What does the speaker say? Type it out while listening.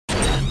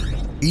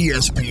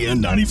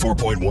ESPN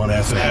 94.1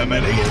 FM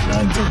and AM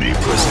 930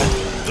 present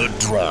The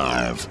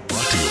Drive.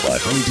 Brought to you by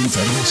Huntington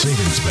Federal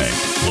Savings Bank.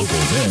 Local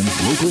then,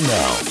 local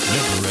now.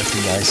 Member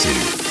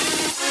FDIC.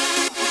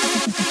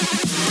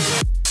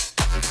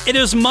 It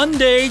is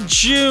Monday,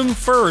 June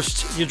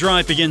 1st. Your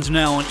drive begins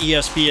now on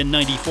ESPN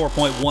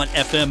 94.1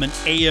 FM and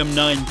AM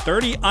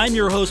 930. I'm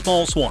your host,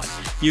 Paul Swann.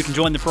 You can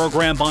join the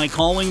program by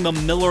calling the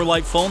Miller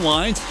Lite phone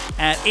lines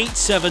at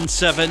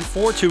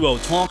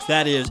 877-420-TALK.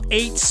 That is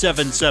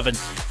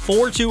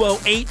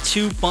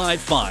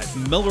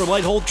 877-420-8255. Miller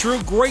Lite hold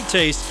true, great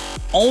taste,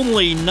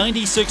 only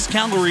 96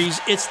 calories.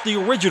 It's the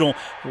original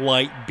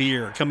light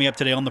beer. Coming up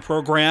today on the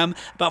program,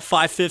 about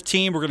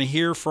 5:15, we're going to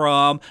hear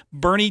from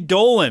Bernie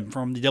Dolan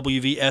from the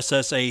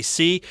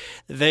WVSSAC.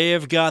 They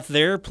have got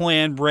their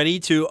plan ready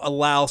to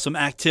allow some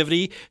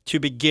activity to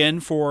begin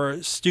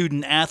for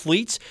student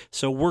athletes.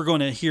 So we're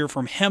going to hear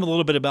from him a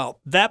little bit about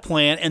that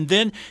plan. And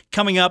then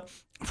coming up,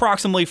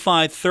 approximately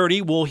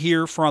 5:30, we'll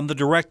hear from the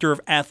Director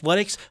of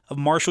Athletics of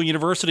Marshall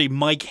University,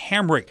 Mike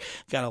Hamrick.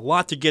 Got a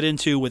lot to get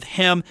into with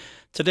him.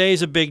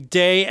 Today's a big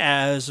day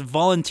as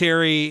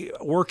voluntary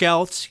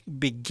workouts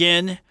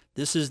begin.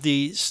 This is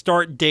the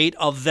start date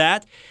of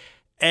that.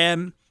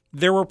 And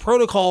there were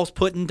protocols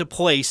put into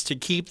place to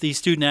keep the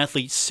student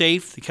athletes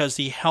safe because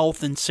the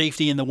health and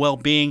safety and the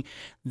well-being,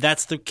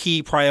 that's the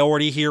key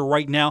priority here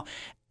right now.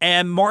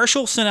 And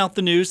Marshall sent out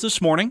the news this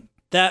morning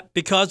that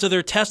because of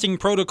their testing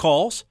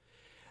protocols,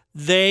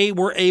 they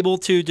were able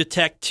to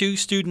detect 2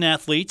 student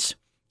athletes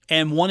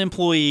and 1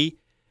 employee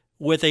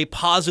with a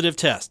positive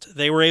test.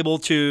 They were able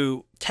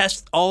to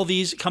test all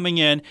these coming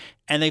in,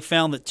 and they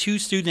found that 2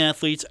 student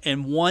athletes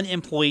and 1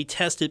 employee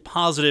tested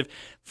positive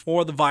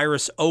for the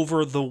virus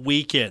over the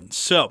weekend.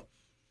 So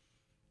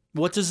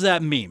what does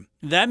that mean?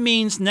 That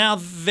means now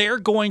they're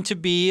going to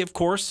be, of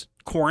course,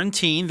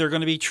 quarantined. They're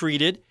going to be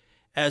treated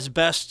as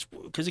best,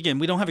 because again,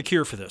 we don't have a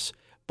cure for this.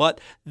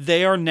 But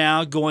they are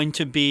now going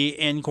to be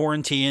in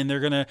quarantine. They're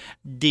going to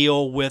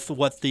deal with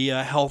what the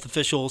health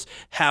officials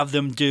have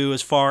them do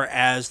as far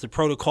as the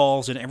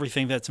protocols and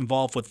everything that's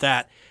involved with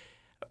that.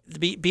 To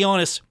be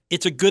honest,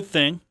 it's a good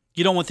thing.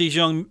 You don't want these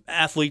young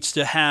athletes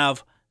to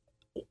have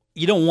 –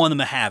 you don't want them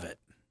to have it.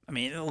 I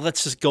mean,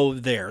 let's just go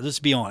there. Let's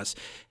be honest.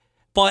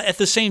 But at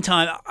the same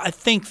time, I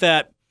think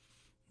that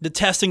the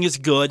testing is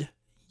good.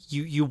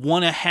 You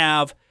want to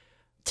have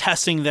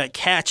testing that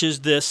catches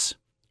this,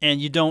 and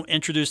you don't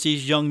introduce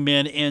these young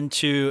men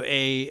into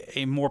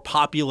a more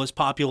populous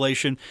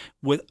population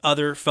with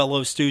other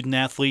fellow student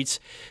athletes.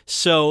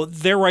 So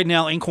they're right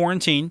now in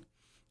quarantine,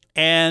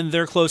 and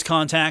their close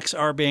contacts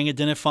are being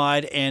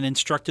identified and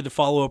instructed to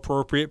follow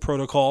appropriate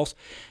protocols.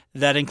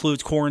 That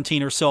includes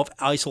quarantine or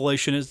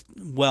self-isolation as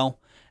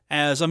well,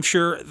 as I'm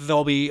sure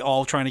they'll be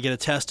all trying to get a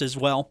test as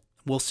well.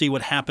 We'll see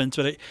what happens.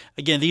 But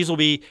again, these will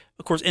be,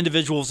 of course,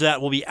 individuals that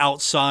will be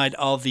outside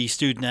of the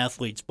student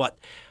athletes. But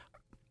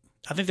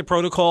I think the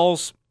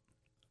protocols,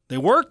 they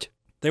worked.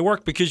 They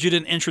worked because you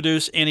didn't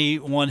introduce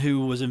anyone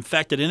who was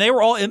infected. And they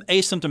were all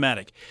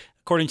asymptomatic,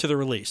 according to the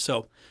release.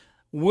 So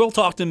we'll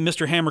talk to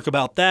Mr. Hamrick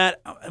about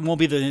that. It won't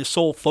be the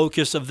sole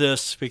focus of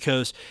this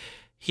because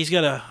he's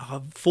got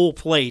a full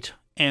plate.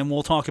 And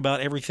we'll talk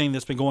about everything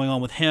that's been going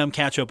on with him,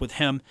 catch up with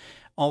him.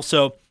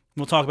 Also,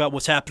 we'll talk about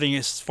what's happening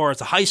as far as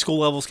the high school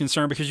level is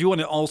concerned, because you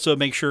want to also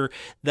make sure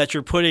that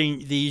you're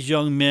putting these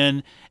young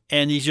men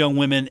and these young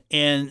women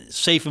in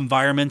safe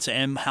environments.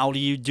 And how do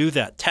you do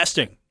that?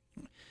 Testing.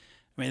 I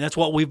mean, that's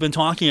what we've been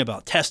talking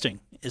about,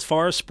 testing. As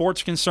far as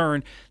sports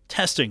concerned,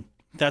 testing.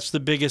 That's the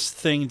biggest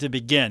thing to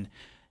begin.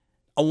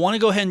 I want to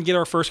go ahead and get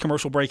our first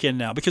commercial break in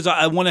now because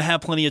I want to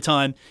have plenty of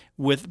time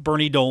with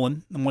Bernie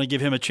Dolan. I want to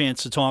give him a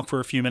chance to talk for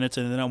a few minutes,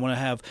 and then I want to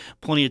have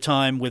plenty of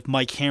time with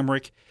Mike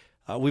Hamrick.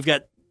 We've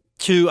got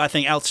 2, I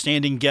think,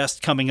 outstanding guests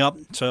coming up,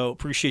 so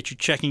appreciate you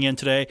checking in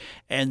today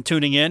and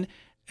tuning in.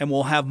 And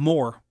we'll have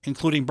more,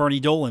 including Bernie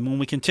Dolan, when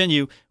we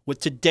continue with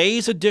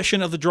today's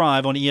edition of The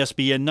Drive on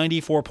ESPN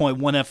 94.1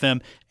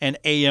 FM and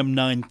AM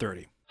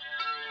 930.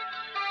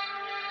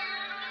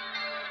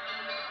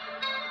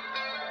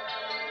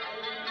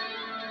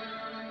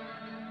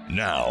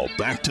 Now,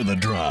 back to The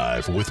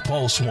Drive with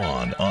Paul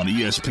Swann on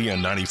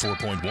ESPN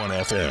 94.1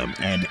 FM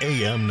and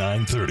AM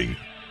 930.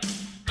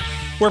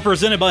 We're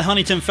presented by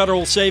Huntington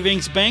Federal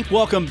Savings Bank.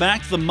 Welcome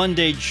back to the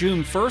Monday,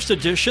 June 1st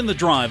edition, The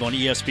Drive on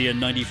ESPN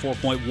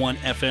 94.1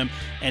 FM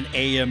and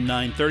AM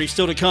 930.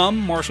 Still to come,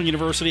 Marshall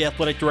University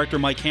Athletic Director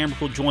Mike Hamrick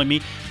will join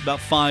me about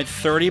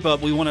 5:30, but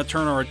we want to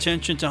turn our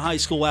attention to high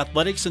school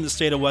athletics in the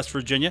state of West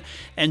Virginia.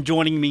 And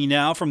joining me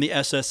now from the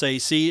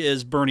SSAC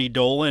is Bernie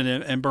Dolan.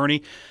 And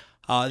Bernie,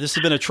 this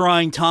has been a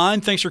trying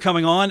time. Thanks for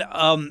coming on.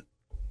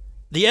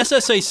 The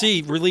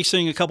SSAC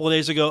releasing a couple of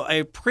days ago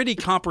a pretty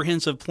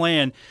comprehensive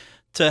plan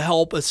to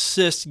help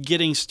assist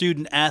getting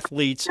student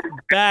athletes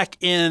back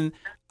in,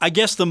 I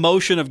guess, the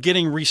motion of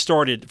getting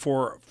restarted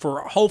for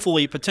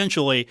hopefully,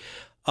 potentially,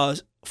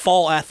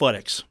 fall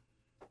athletics.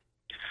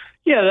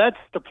 Yeah, that's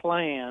the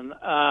plan.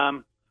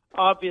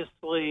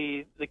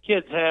 Obviously, the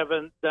kids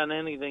haven't done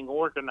anything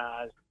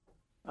organized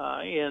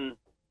in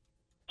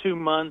 2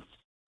 months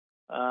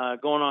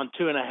going on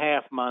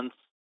 2.5 months.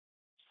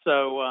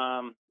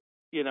 So,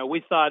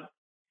 we thought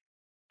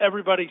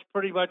everybody's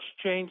pretty much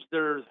changed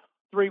their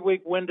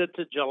 3-week window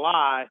to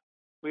July.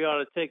 We ought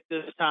to take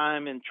this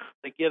time and try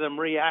to get them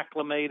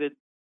reacclimated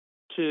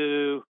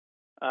to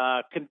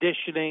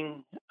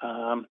conditioning.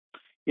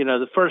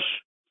 The first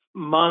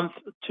month,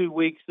 2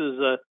 weeks is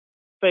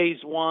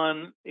phase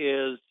one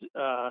is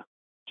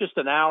just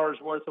an hour's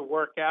worth of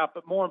workout,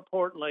 but more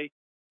importantly,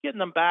 getting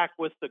them back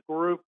with the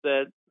group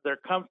that they're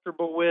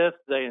comfortable with,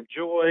 they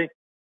enjoy.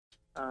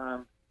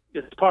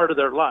 It's part of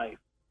their life.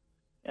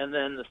 And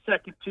then the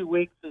second 2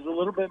 weeks is a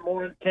little bit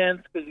more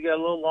intense because you got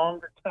a little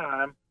longer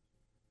time.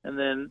 And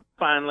then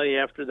finally,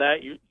 after that,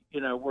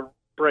 we're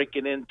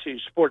breaking into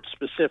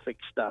sports-specific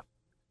stuff.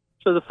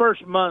 So the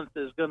first month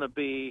is going to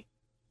be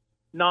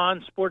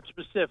non-sport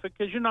specific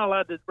because you're not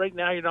allowed to. Right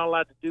now, you're not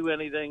allowed to do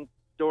anything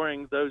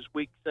during those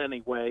weeks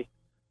anyway.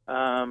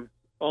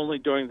 Only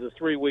during the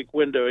 3-week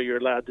window you're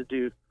allowed to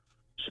do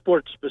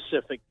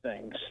sport-specific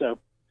things. So,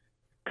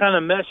 kind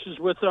of meshes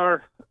with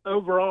our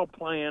overall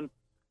plan,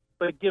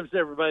 but it gives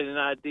everybody an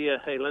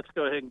idea. Hey, let's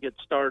go ahead and get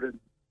started.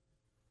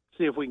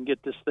 See if we can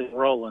get this thing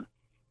rolling.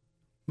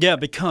 Yeah,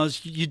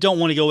 because you don't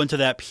want to go into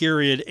that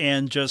period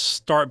and just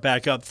start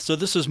back up. So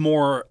this is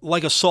more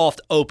like a soft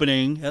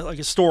opening, like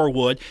a store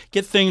would.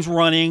 Get things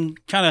running,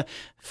 kind of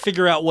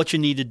figure out what you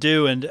need to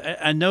do. And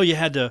I know you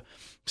had to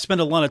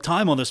spend a lot of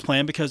time on this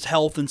plan because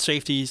health and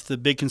safety is the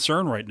big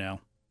concern right now.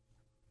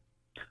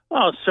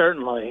 Oh,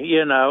 certainly.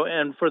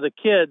 And for the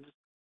kids,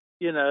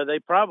 they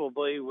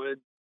probably would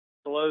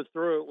blow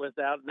through it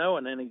without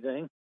knowing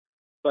anything.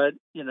 But,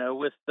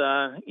 with,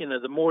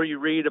 the more you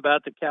read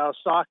about the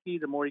Kawasaki,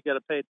 the more you got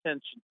to pay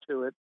attention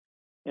to it.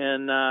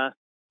 And,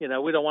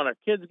 we don't want our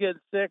kids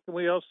getting sick, and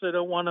we also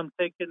don't want them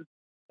taking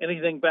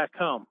anything back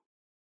home.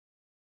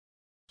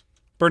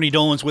 Bernie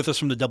Dolan's with us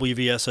from the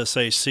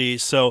WVSSAC.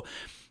 So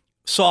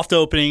soft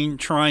opening,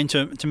 trying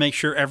to make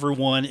sure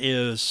everyone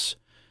is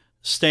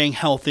staying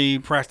healthy,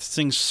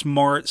 practicing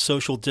smart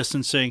social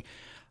distancing.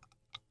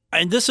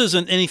 And this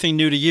isn't anything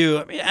new to you.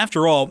 I mean,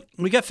 after all,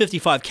 we got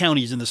 55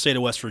 counties in the state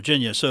of West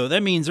Virginia, so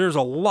that means there's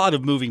a lot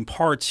of moving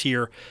parts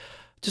here.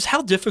 Just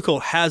how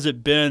difficult has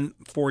it been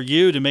for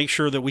you to make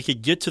sure that we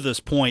could get to this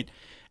point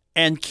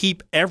and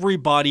keep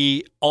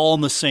everybody all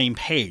on the same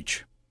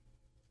page?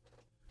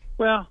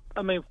 Well,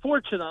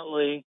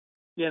 fortunately,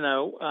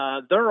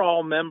 they're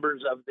all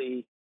members of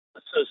the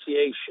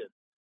association,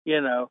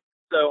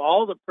 so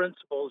all the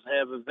principals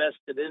have a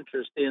vested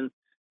interest in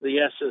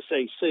the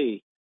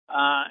SSAC.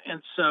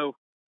 And so,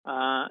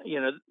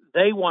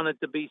 they want it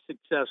to be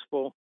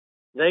successful.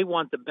 They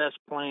want the best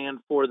plan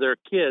for their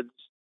kids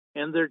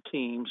and their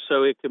team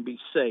so it can be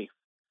safe.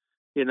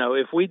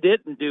 If we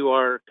didn't do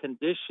our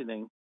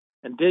conditioning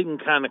and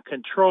didn't kind of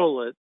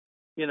control it,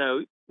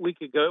 we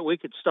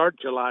could start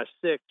July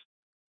 6th,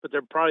 but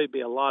there'd probably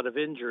be a lot of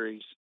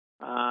injuries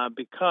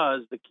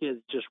because the kids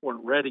just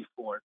weren't ready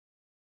for it.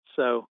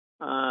 So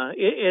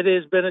it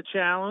has been a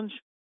challenge,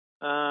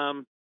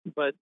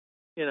 but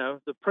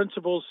the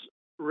principals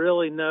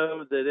really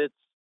know that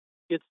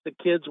it's the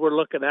kids we're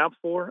looking out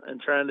for and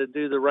trying to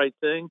do the right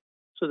thing.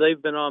 So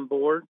they've been on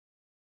board.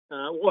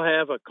 We'll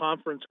have a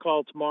conference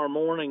call tomorrow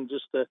morning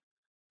just to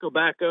go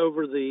back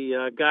over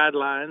the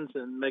guidelines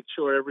and make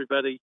sure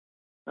everybody,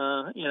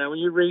 when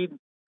you read,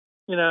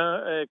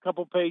 a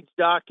couple-page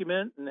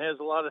document and has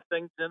a lot of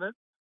things in it,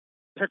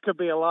 there could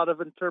be a lot of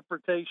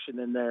interpretation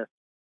in there.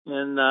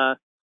 And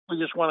we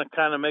just want to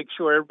kind of make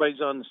sure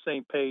everybody's on the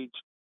same page.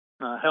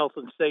 Health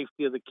and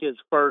safety of the kids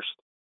first,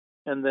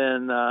 and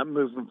then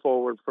moving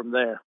forward from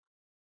there.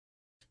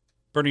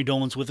 Bernie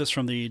Dolan's with us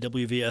from the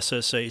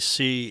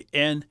WVSSAC.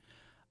 And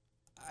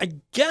I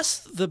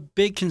guess the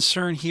big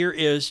concern here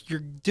is you're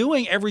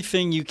doing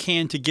everything you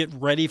can to get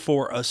ready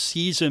for a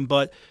season,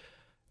 but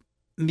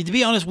to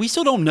be honest, we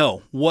still don't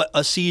know what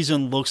a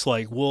season looks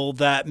like. Will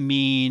that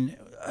mean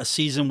a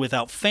season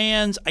without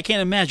fans? I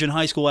can't imagine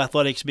high school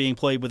athletics being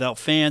played without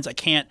fans. I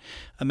can't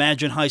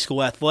imagine high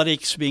school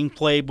athletics being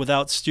played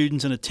without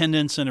students in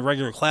attendance in a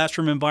regular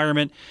classroom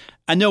environment.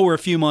 I know we're a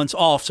few months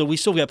off, so we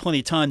still got plenty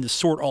of time to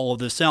sort all of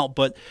this out.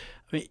 But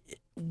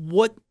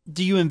what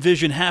do you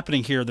envision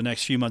happening here the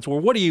next few months, or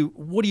what are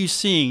you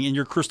seeing in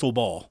your crystal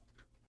ball?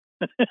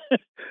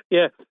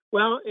 Yeah,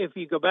 well, if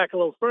you go back a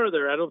little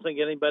further, I don't think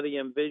anybody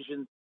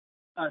envisioned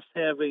us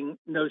having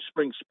no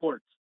spring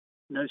sports.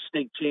 No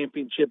state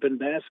championship in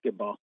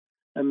basketball.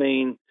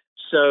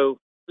 So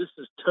this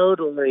is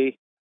totally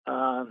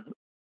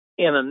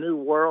in a new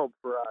world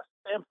for us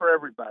and for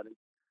everybody.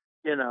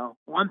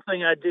 One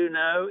thing I do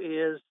know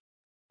is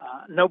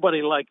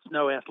nobody likes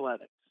no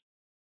athletics.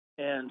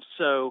 And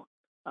so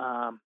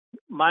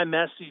my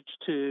message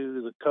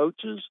to the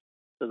coaches,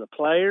 to the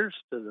players,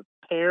 to the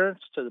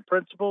parents, to the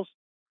principals,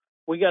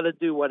 we got to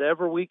do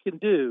whatever we can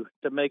do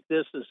to make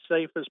this as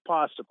safe as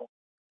possible.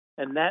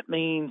 And that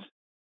means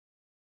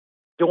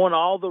doing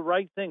all the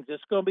right things.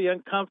 It's going to be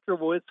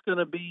uncomfortable. It's going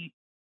to be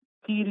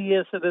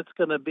tedious, and it's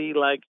going to be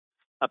like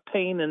a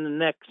pain in the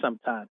neck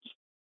sometimes.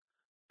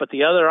 But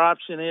the other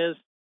option is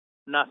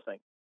nothing.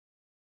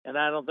 and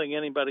I don't think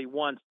anybody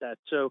wants that.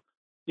 So,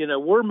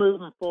 we're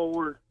moving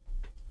forward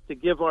to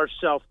give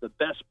ourselves the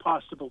best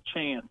possible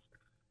chance.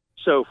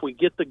 So if we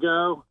get the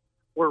go,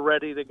 we're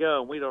ready to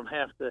go. We don't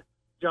have to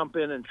jump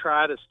in and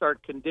try to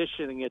start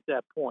conditioning at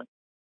that point.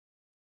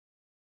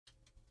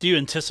 Do you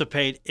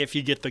anticipate if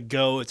you get the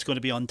go, it's going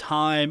to be on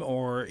time,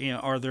 or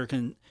are there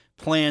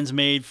plans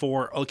made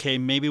for, okay,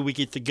 maybe we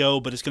get the go,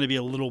 but it's going to be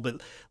a little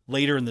bit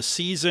later in the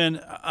season?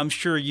 I'm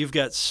sure you've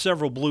got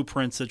several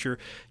blueprints that you're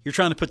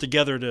trying to put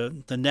together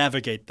to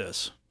navigate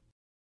this.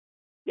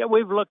 Yeah,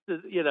 we've looked at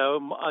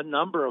a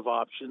number of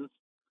options.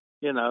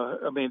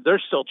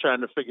 They're still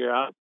trying to figure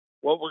out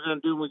what we're going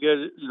to do when we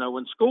get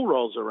when school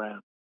rolls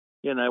around.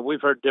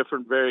 We've heard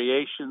different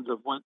variations of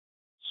what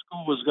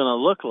school is going to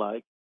look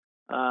like.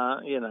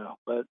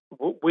 But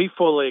we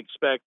fully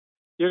expect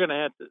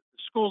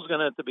school's going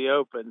to have to be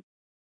open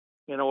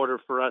in order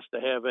for us to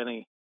have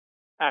any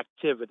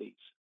activities.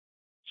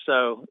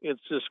 So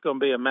it's just going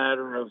to be a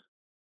matter of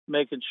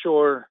making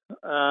sure,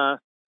 if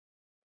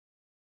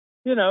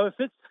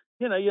it's,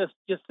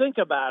 you think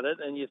about it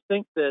and you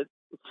think that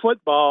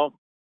football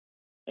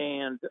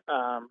and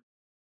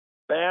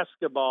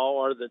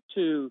basketball are the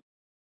two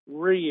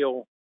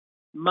real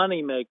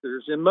money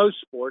makers in most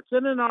sports,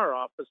 and in our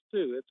office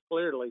too. It's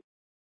clearly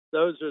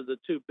those are the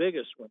two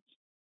biggest ones.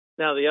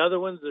 Now, the other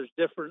ones, there's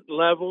different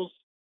levels,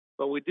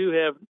 but we do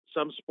have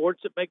some sports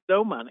that make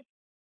no money,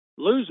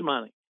 lose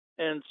money.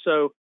 And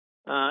so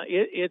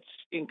it's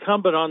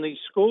incumbent on these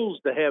schools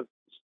to have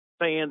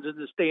fans in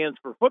the stands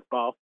for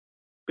football,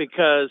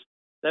 because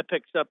that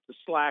picks up the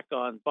slack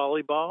on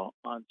volleyball,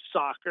 on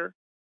soccer,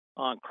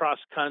 on cross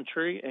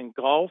country and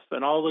golf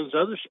and all those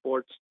other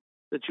sports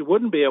that you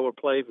wouldn't be able to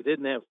play if you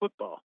didn't have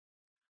football.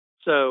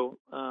 So,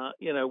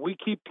 we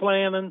keep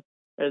planning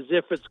as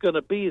if it's going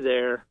to be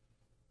there,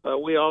 but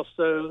we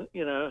also,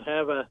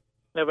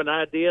 have an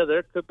idea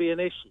there could be an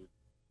issue.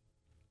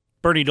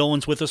 Bernie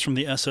Dolan's with us from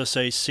the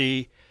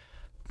SSAC.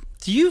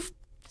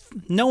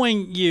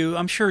 Knowing you,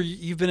 I'm sure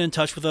you've been in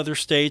touch with other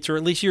states, or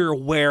at least you're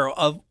aware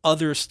of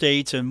other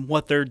states and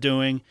what they're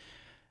doing.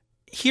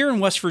 Here in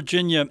West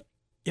Virginia,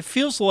 it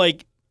feels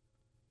like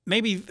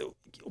maybe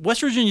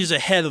West Virginia is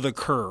ahead of the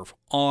curve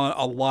on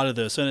a lot of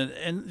this,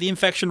 and the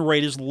infection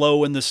rate is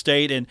low in the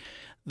state, and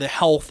the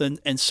health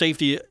and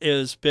safety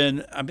has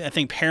been, I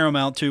think,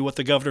 paramount to what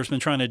the governor's been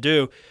trying to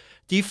do.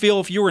 Do you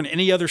feel if you were in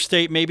any other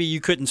state, maybe you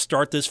couldn't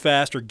start this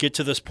fast or get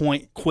to this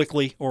point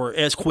quickly or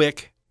as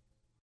quick?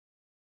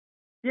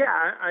 Yeah,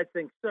 I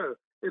think so.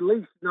 At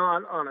least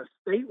not on a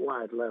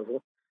statewide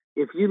level.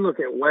 If you look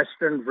at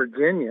Western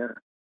Virginia,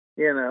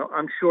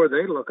 I'm sure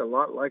they look a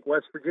lot like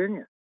West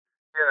Virginia.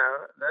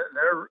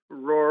 They're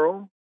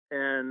rural,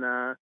 and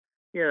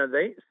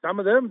some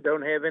of them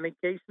don't have any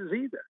cases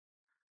either.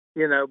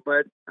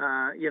 But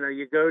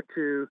you go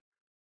to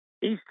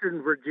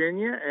Eastern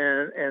Virginia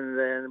and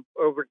then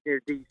over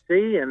near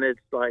D.C., and it's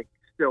like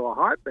still a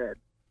hotbed.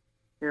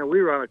 We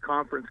were on a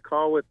conference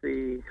call with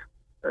the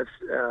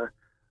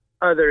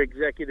other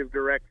executive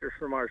directors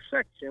from our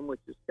section, which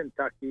is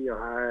Kentucky,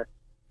 Ohio,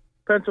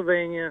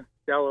 Pennsylvania,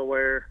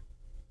 Delaware,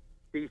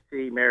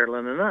 D.C.,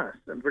 Maryland, and us,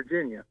 and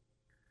Virginia.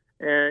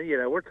 And,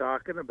 we're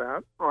talking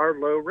about our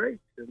low rates.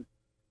 And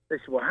they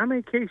said, well, how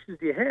many cases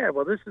do you have?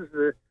 Well, this is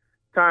the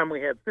time we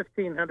had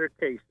 1,500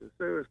 cases.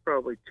 So it was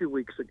probably 2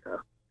 weeks ago.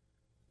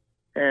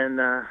 And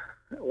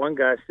one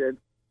guy said,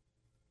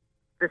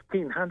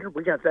 1,500?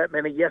 We got that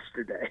many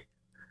yesterday,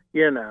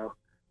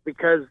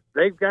 because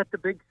they've got the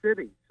big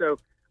cities. So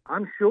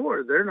I'm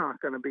sure they're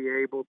not going to be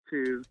able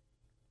to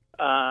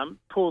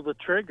pull the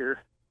trigger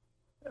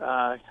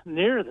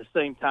near the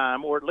same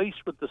time, or at least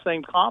with the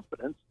same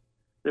confidence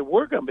that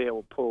we're going to be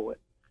able to pull it.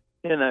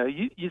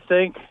 You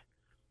think,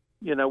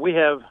 we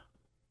have,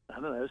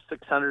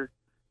 600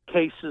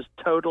 cases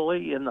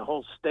totally in the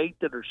whole state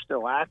that are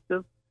still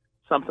active,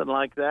 something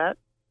like that.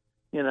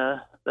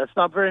 That's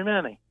not very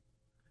many.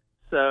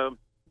 So,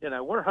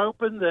 we're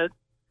hoping that,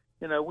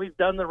 we've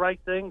done the right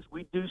things.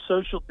 We do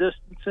social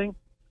distancing,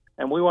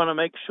 and we want to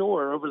make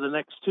sure over the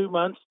next 2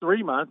 months,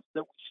 3 months,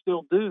 that we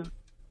still do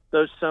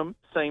those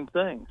same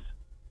things.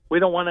 We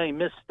don't want any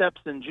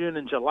missteps in June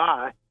and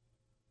July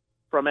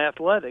from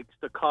athletics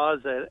to cause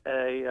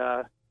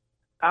a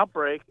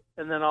outbreak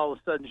and then all of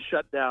a sudden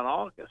shut down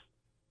August.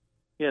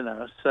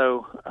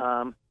 So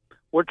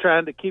we're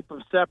trying to keep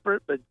them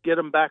separate, but get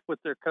them back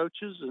with their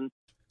coaches, and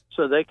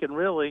so they can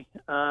really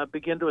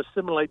begin to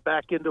assimilate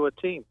back into a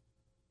team.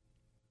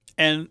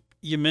 And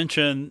you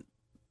mentioned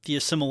the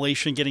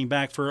assimilation getting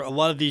back for a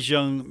lot of these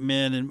young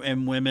men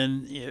and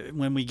women.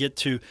 When we get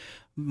to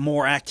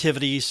more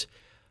activities,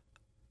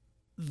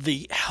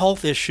 the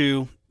health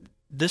issue,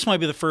 this might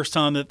be the first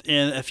time that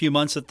in a few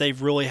months that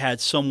they've really had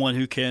someone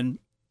who can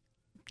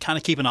kind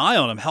of keep an eye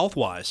on them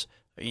health-wise.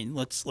 I mean,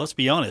 let's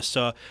be honest.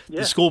 The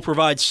school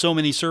provides so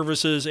many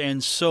services,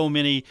 and so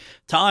many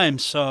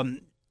times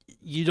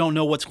you don't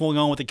know what's going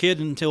on with the kid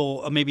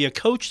until maybe a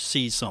coach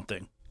sees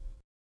something.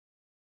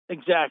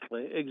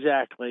 Exactly.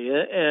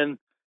 And,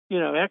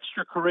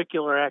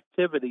 extracurricular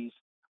activities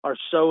are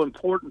so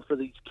important for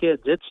these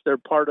kids. It's their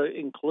part of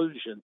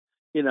inclusion.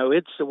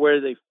 It's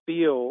where they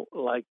feel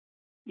like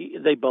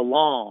they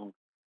belong.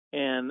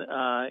 And,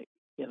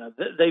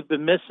 they've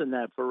been missing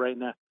that for right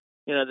now.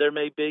 There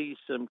may be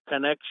some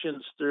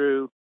connections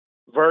through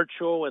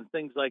virtual and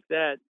things like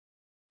that,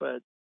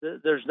 but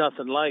there's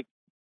nothing like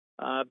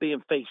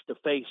being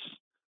face-to-face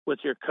with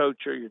your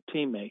coach or your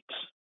teammates.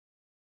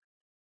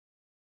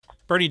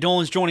 Bernie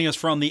Dolan's joining us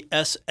from the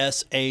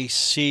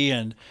SSAC,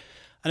 and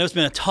I know it's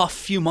been a tough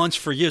few months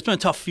for you. It's been a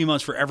tough few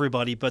months for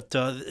everybody, but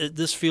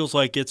this feels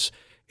like it's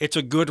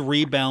a good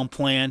rebound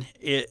plan.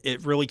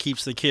 It really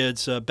keeps the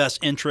kids'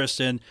 best interest.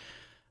 And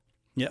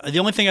the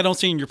only thing I don't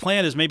see in your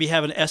plan is maybe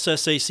have an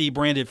SSAC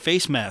branded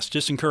face mask.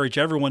 Just encourage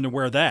everyone to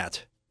wear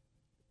that.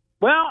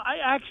 Well,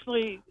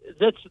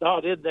 that's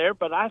not in there,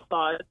 but I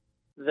thought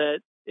that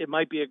it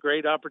might be a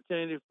great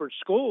opportunity for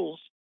schools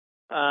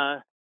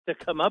to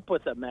come up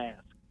with a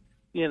mask,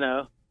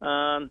 so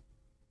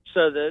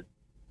that,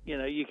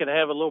 you can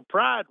have a little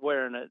pride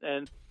wearing it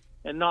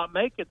and not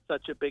make it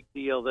such a big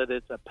deal that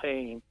it's a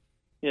pain.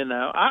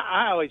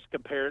 I always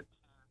compare it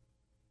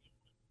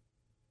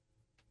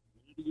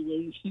to the way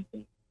you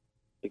seatbelt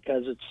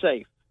because it's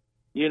safe.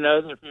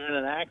 That if you're in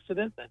an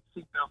accident, that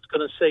seatbelt's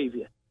going to save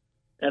you.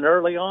 And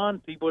early on,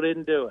 people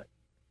didn't do it.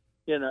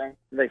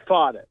 They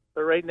fought it.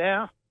 But right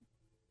now,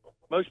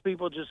 most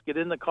people just get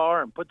in the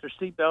car and put their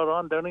seatbelt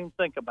on, don't even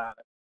think about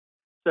it.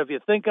 So if you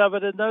think of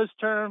it in those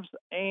terms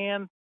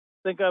and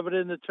think of it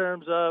in the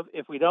terms of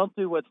if we don't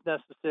do what's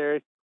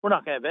necessary, we're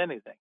not going to have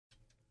anything.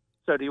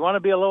 So do you want to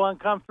be a little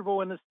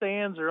uncomfortable in the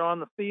stands or on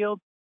the field,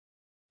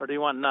 or do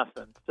you want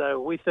nothing?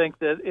 So we think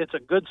that it's a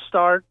good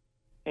start,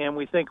 and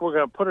we think we're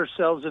going to put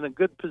ourselves in a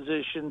good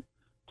position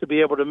to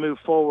be able to move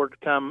forward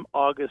come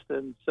August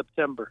and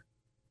September.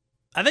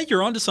 I think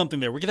you're onto something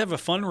there. We could have a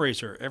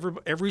fundraiser.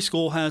 Every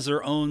school has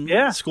their own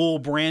school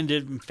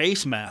branded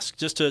face mask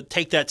just to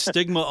take that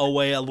stigma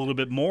away a little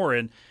bit more.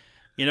 And,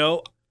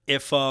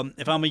 if I'm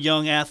a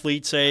young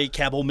athlete, say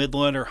Cabell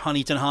Midland or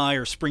Huntington High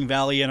or Spring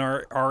Valley in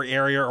our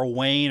area or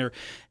Wayne or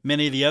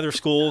many of the other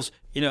schools,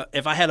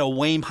 if I had a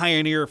Wayne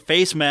Pioneer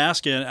face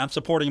mask and I'm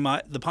supporting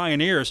the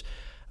Pioneers,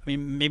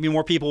 maybe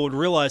more people would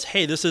realize,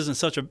 hey, this isn't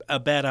such a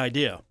bad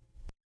idea.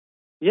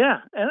 Yeah,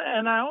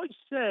 and I always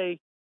say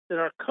that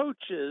our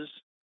coaches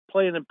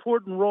play an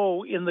important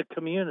role in the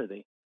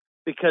community,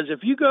 because if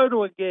you go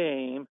to a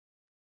game,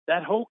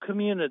 that whole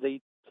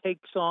community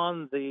takes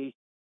on the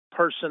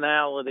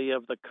personality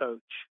of the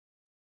coach.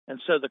 And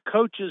so the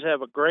coaches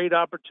have a great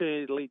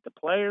opportunity to lead the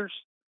players,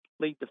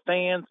 lead the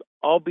fans,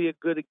 all be a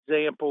good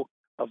example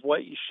of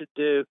what you should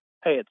do.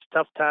 Hey, it's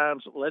tough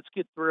times. Let's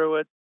get through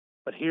it.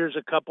 But here's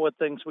a couple of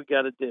things we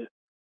got to do.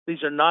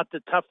 These are not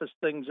the toughest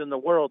things in the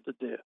world to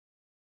do.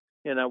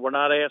 We're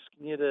not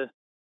asking you to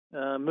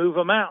move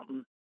a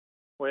mountain.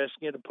 We're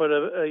asking you to put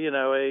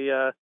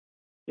a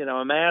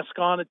mask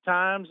on at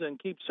times and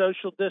keep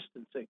social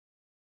distancing.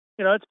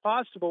 It's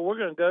possible we're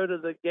going to go to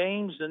the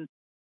games and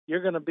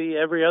you're going to be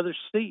every other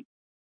seat,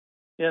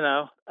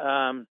 and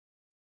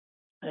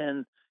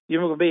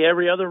you're going to be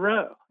every other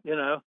row,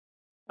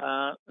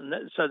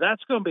 so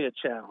that's going to be a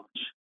challenge.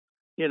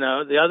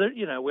 The other,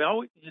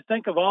 you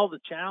think of all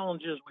the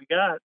challenges we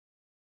got,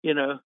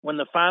 when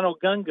the final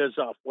gun goes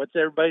off, what's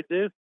everybody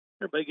do?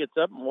 Everybody gets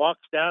up and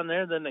walks down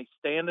there, then they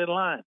stand in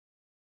line.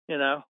 We're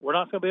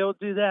not going to be able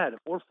to do that. If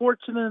we're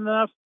fortunate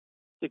enough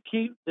to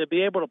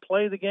be able to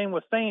play the game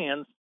with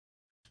fans,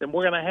 then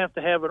we're going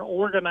to have an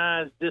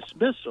organized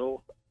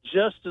dismissal,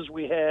 just as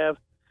we have,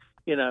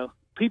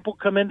 people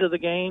come into the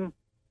game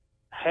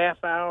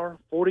half hour,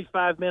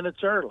 45 minutes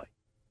early.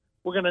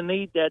 We're going to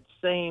need that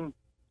same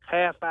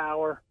half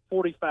hour,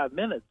 45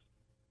 minutes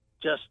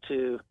just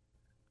to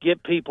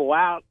get people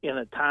out in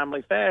a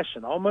timely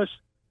fashion. Almost,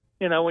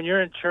 when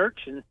you're in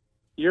church and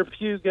your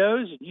pew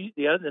goes, and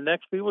the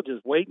next people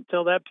just wait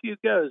until that pew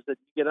goes, then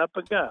you get up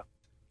and go.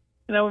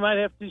 We might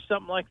have to do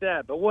something like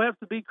that, but we'll have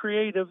to be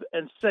creative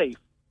and safe,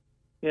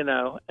 and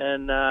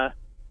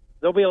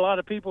there'll be a lot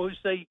of people who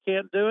say you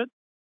can't do it.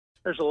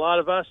 There's a lot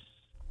of us,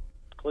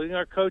 including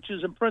our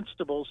coaches and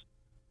principals,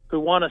 who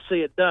want to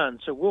see it done.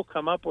 So we'll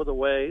come up with a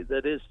way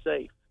that is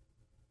safe.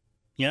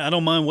 Yeah, I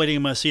don't mind waiting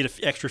in my seat an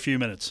extra few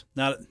minutes.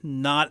 Not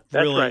That's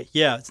really. Right.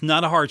 Yeah, it's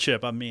not a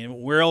hardship.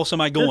 Where else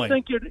am I going?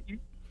 Just think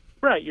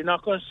you're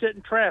not going to sit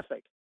in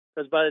traffic,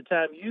 because by the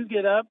time you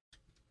get up,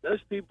 those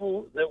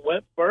people that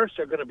went first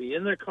are going to be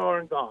in their car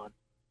and gone.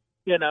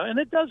 And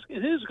it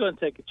is going to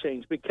take a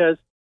change, because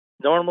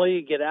normally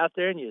you get out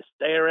there and you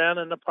stay around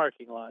in the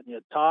parking lot and you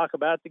talk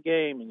about the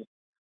game, and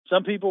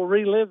some people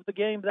relive the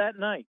game that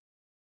night.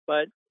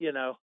 But,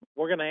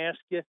 we're going to ask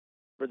you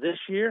for this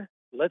year,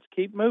 let's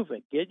keep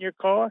moving. Get in your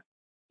car,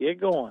 get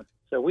going.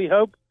 So we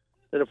hope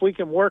that if we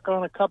can work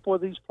on a couple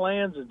of these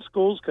plans and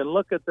schools can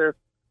look at their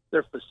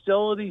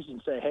facilities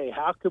and say, hey,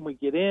 how can we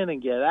get in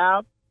and get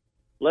out?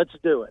 Let's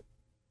do it.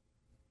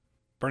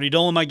 Bernie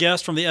Dolan, my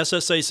guest from the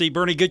SSAC.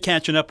 Bernie, good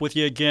catching up with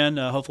you again.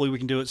 Hopefully we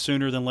can do it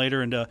sooner than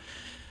later. And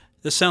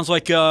this sounds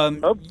like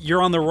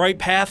you're on the right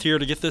path here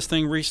to get this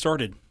thing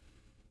restarted.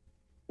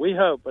 We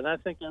hope, and I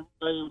think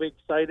everybody will be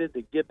excited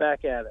to get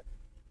back at it.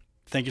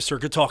 Thank you, sir.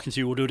 Good talking to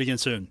you. We'll do it again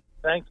soon.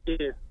 Thank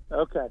you.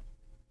 Okay.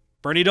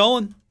 Bernie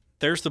Dolan,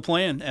 there's the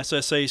plan.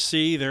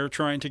 SSAC, they're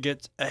trying to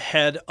get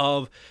ahead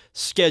of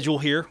schedule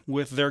here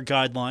with their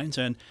guidelines,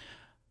 and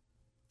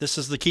this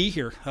is the key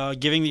here,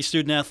 giving these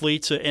student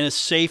athletes in a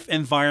safe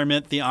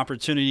environment the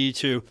opportunity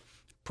to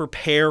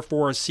prepare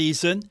for a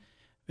season,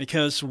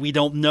 because we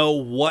don't know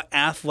what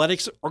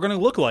athletics are going to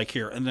look like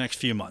here in the next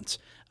few months.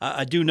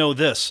 I do know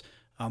this.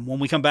 When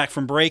we come back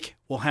from break,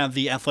 we'll have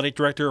the athletic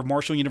director of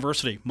Marshall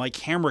University, Mike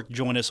Hamrick,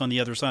 join us on the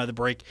other side of the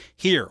break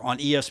here on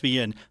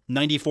ESPN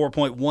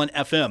 94.1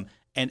 FM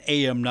and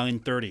AM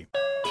 930.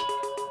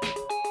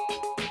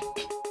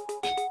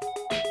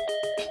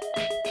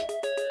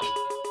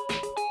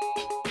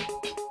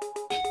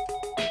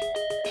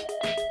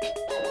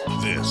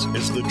 This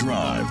is The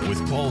Drive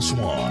with Paul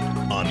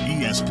Swann on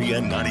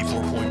ESPN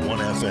 94.1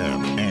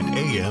 FM and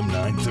AM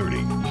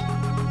 930.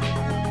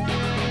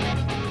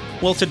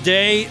 Well,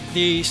 today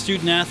the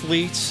student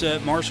athletes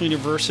at Marshall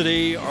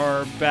University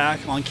are back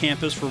on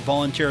campus for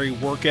voluntary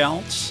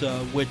workouts,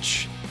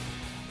 which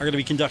are going to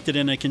be conducted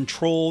in a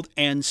controlled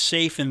and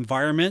safe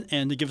environment.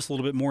 And to give us a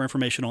little bit more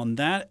information on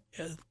that,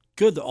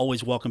 good to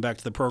always welcome back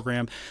to the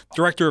program,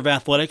 Director of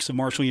Athletics of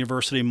Marshall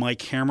University, Mike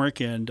Hamrick,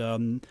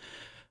 and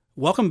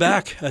welcome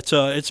back.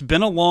 It's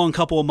been a long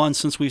couple of months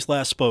since we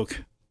last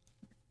spoke.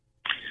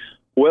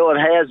 Well, it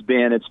has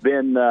been. It's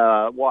been,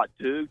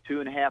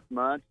 2.5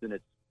 months, and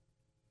it's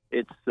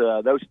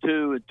those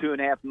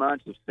 2.5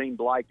 months have seemed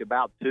like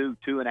about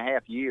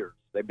 2.5 years.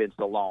 They've been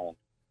so long.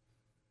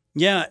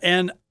 Yeah,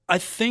 and I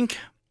think,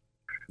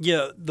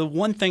 the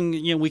one thing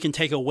we can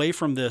take away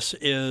from this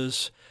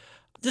is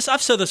this.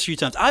 I've said this a few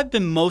times. I've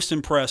been most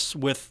impressed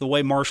with the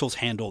way Marshall's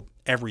handled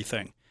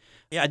everything.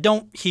 Yeah, I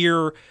don't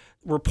hear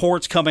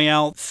reports coming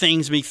out,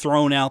 things being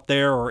thrown out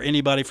there, or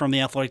anybody from the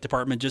athletic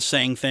department just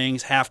saying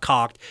things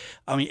half-cocked.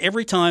 I mean,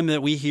 every time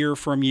that we hear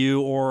from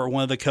you or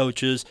one of the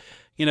coaches,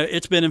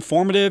 it's been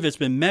informative, it's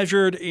been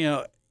measured.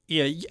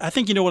 I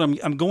think you know what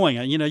I'm going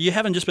at. You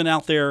haven't just been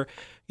out there,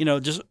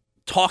 just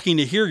talking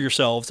to hear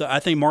yourselves.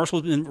 I think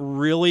Marshall's been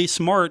really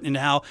smart in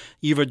how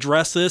you've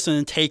addressed this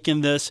and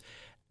taken this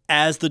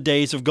as the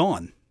days have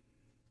gone.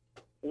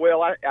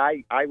 Well,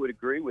 I would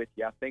agree with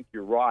you. I think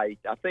you're right.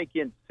 I think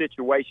in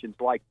situations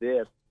like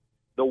this,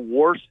 the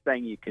worst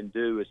thing you can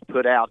do is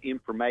put out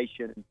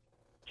information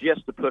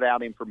just to put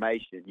out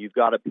information. You've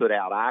got to put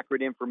out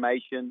accurate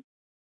information.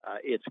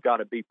 It's got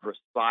to be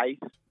precise,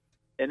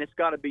 and it's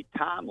got to be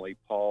timely,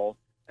 Paul.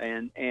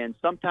 And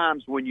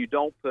sometimes when you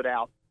don't put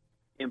out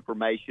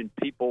information,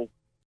 people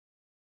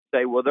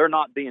say, well, they're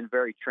not being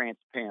very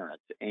transparent.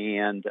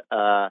 And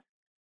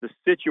the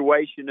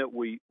situation that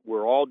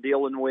we're all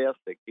dealing with,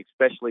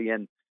 especially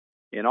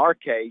in our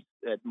case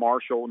at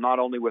Marshall, not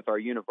only with our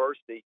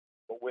university,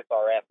 but with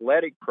our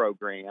athletic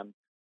program,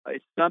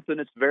 it's something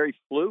that's very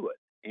fluid,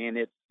 and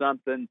it's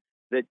something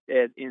that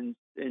in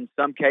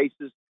some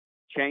cases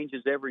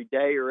changes every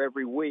day or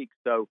every week.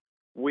 So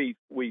we've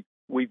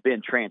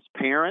been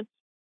transparent.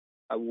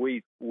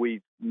 We've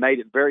made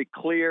it very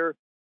clear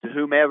to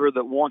whomever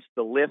that wants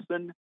to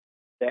listen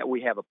that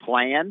we have a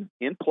plan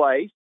in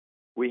place.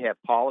 We have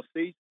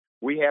policies,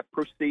 we have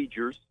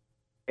procedures,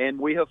 and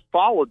we have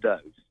followed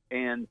those.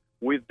 And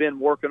we've been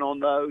working on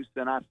those.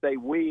 And I say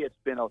we,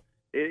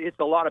 it's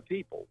a lot of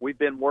people. We've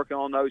been working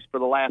on those for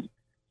the last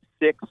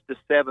 6 to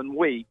 7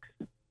 weeks.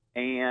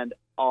 And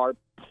our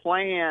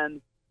plan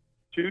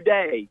to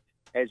date,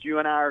 as you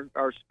and I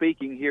are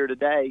speaking here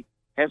today,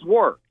 has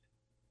worked.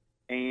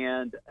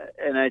 And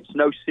it's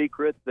no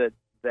secret that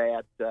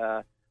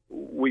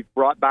we've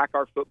brought back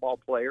our football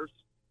players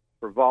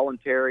for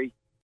voluntary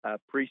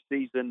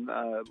preseason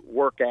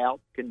workout,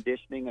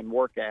 conditioning and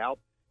workout.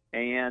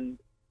 And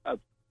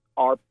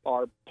our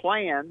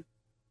plan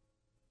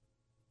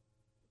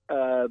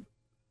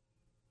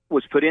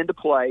was put into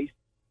place,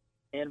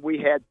 and we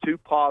had 2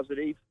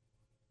 positive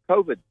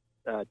COVID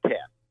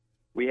tests.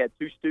 We had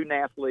 2 student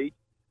athletes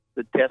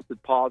that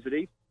tested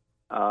positive.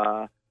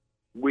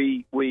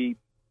 We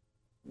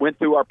went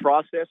through our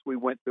process. We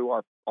went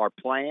through our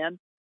plan.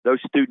 Those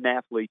student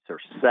athletes are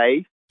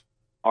safe.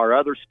 Our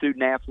other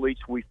student athletes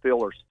we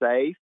feel are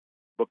safe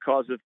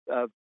because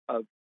of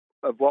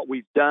what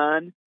we've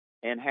done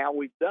and how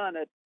we've done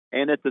it.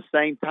 And at the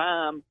same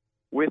time,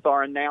 with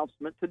our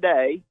announcement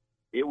today,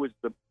 it was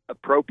the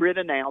appropriate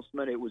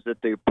announcement. It was at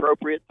the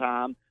appropriate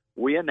time.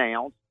 We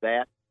announced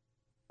that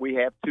we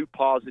have 2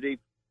 positive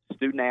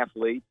student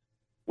athletes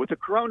with the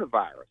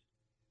coronavirus.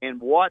 And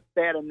what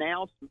that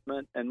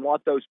announcement and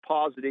what those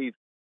positive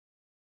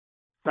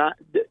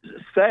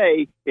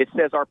say, it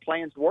says our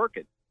plan's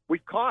working.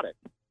 We've caught it.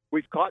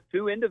 We've caught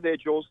 2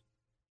 individuals,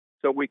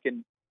 so we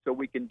can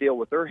deal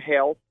with their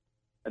health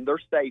and their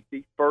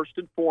safety first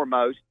and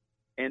foremost,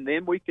 and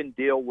then we can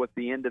deal with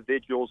the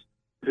individuals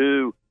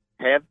who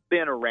have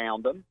been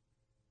around them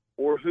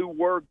or who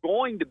were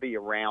going to be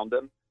around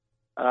them,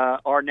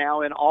 are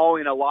now in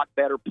a lot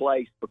better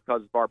place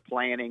because of our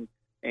planning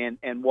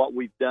and what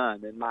we've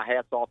done. And my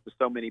hat's off to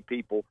so many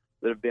people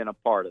that have been a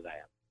part of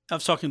that. I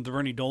was talking to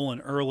Bernie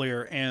Dolan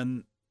earlier,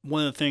 and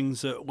one of the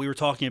things that we were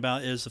talking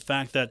about is the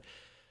fact that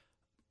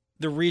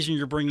the reason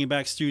you're bringing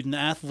back student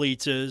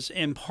athletes is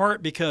in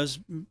part because,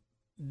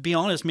 be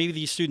honest, maybe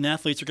these student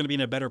athletes are going to be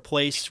in a better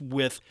place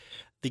with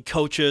the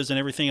coaches and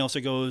everything else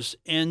that goes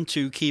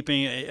into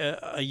keeping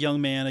a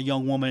young man, a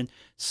young woman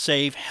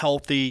safe,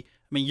 healthy.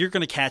 I mean, you're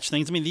going to catch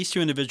things. I mean, these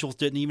two individuals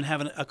didn't even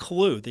have a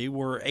clue. They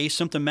were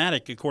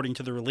asymptomatic according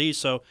to the release.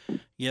 So,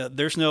 yeah,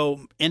 there's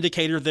no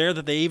indicator there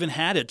that they even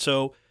had it.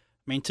 So,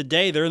 I mean,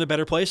 today they're in a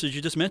better place, as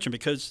you just mentioned,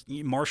 because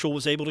Marshall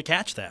was able to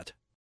catch that.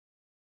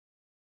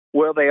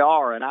 Well, they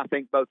are, and I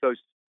think both those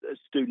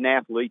student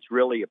athletes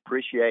really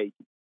appreciate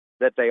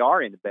that they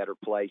are in a better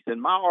place.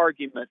 And my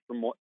argument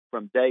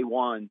from day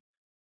one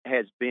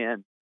has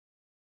been,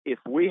 if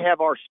we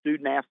have our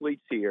student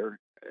athletes here,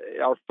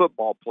 our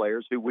football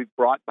players who we've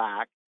brought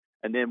back,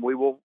 and then we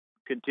will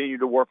continue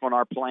to work on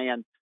our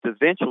plan to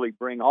eventually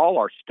bring all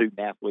our student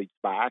athletes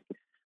back.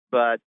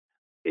 But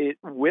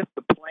with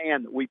the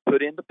plan that we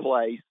put into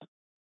place,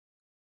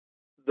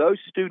 those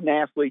student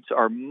athletes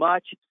are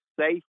much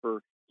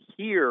safer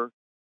here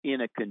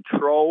in a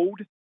controlled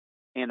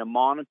and a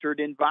monitored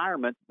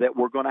environment that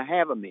we're going to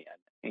have them in.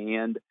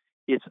 And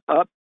it's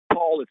up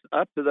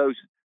to those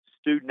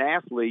student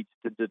athletes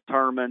to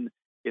determine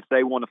if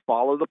they want to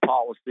follow the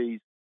policies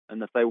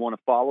and if they want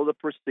to follow the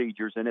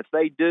procedures. And if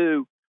they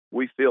do,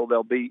 we feel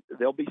they'll be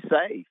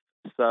safe.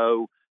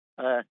 So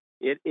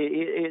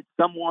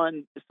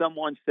someone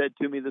said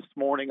to me this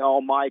morning, "Oh,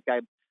 Mike,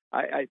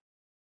 I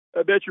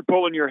bet you're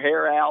pulling your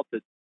hair out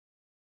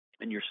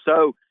and you're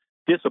so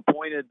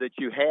disappointed that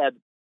you had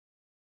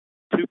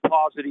 2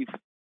 positive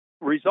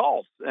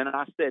results." And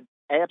I said,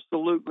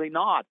 absolutely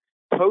not.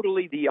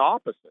 Totally the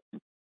opposite.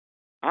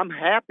 I'm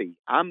happy.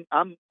 I'm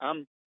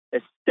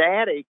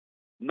ecstatic.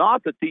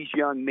 Not that these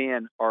young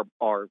men are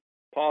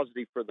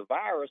positive for the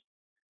virus.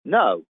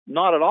 No,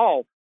 not at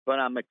all. But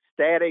I'm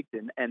ecstatic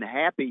and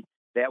happy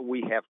that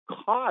we have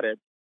caught it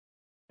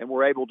and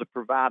we're able to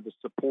provide the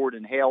support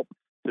and help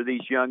to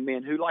these young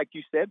men who, like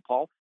you said,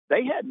 Paul,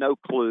 they had no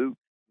clue.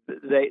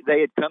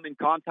 They had come in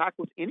contact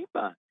with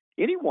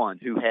anyone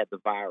who had the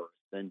virus.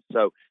 And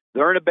so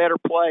they're in a better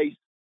place.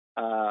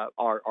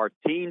 Our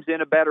team's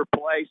in a better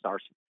place. Our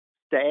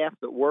staff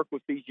that work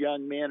with these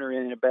young men are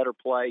in a better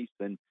place.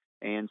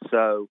 And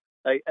so,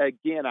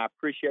 again, I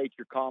appreciate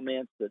your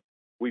comments that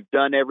we've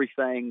done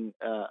everything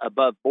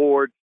above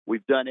board.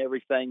 We've done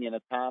everything in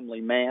a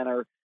timely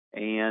manner.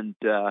 And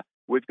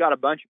we've got a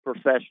bunch of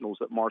professionals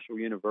at Marshall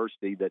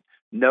University that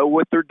know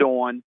what they're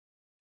doing.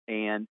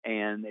 And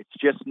it's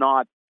just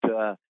not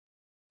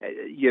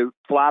you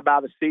fly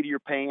by the seat of your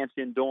pants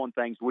in doing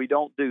things. We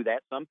don't do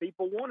that. Some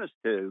people want us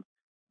to,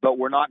 but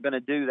we're not going to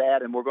do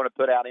that. And we're going to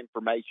put out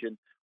information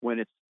when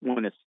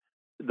it's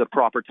the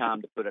proper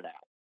time to put it out.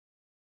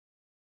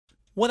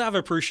 What I've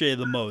appreciated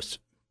the most,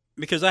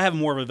 because I have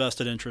more of a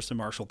vested interest in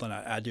Marshall than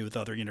I do with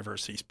other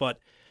universities, but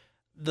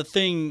the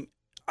thing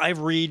I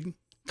read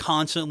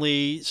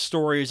constantly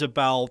stories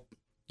about,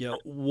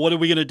 what are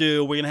we going to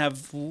do? We're going to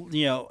have,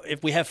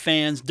 if we have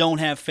fans, don't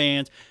have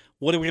fans.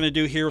 What are we going to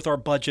do here with our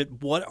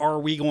budget? What are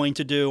we going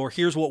to do? Or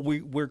here's what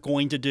we're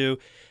going to do.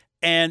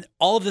 And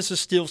all of this is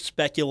still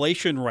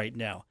speculation right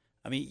now.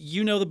 I mean,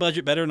 you know the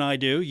budget better than I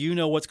do. You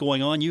know what's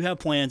going on. You have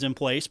plans in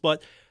place,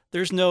 but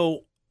there's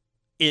no,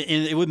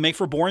 it would make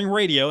for boring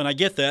radio, and I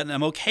get that, and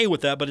I'm okay with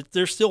that, but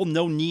there's still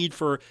no need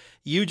for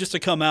you just to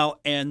come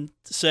out and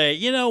say,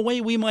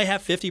 we might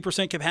have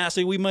 50%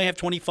 capacity. We might have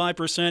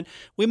 25%.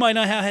 We might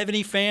not have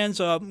any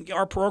fans.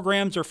 Our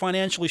programs are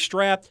financially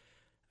strapped.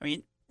 I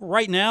mean,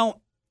 right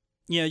now,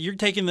 you're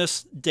taking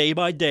this day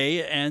by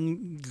day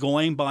and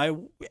going by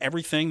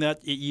everything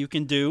that you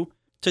can do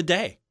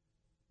today.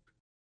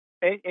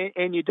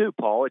 And you do,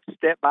 Paul. It's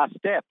step by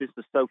step. This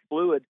is so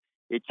fluid.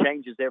 It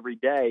changes every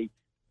day.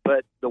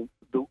 But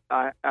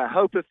I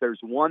hope if there's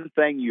one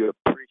thing you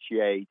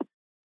appreciate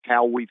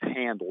how we've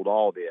handled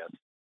all this,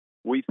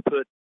 we've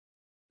put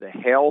the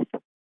health,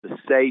 the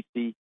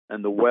safety,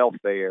 and the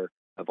welfare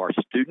of our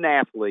student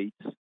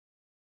athletes,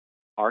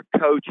 our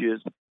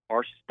coaches,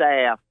 our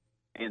staff,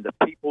 and the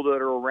people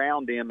that are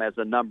around them as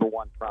a number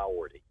one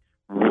priority.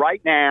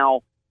 Right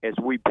now, as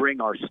we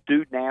bring our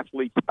student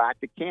athletes back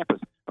to campus.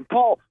 And,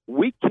 Paul,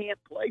 we can't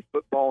play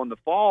football in the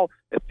fall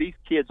if these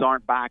kids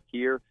aren't back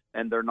here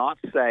and they're not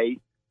safe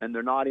and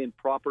they're not in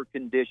proper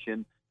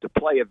condition to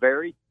play a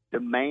very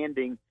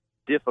demanding,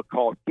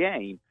 difficult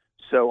game.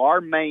 So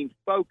our main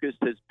focus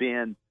has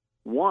been,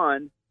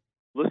 one,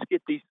 let's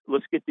get these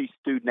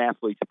student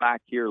athletes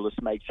back here.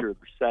 Let's make sure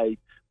they're safe,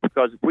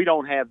 because if we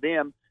don't have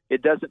them,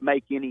 it doesn't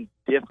make any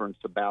difference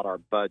about our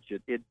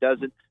budget. It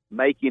doesn't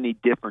make any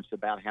difference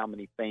about how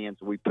many fans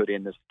we put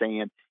in the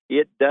stand.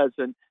 It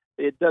doesn't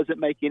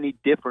make any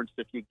difference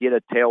if you get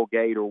a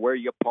tailgate or where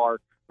you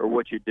park or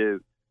what you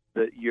do.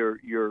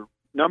 Your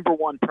number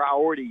one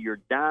priority, your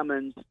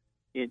diamonds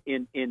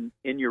in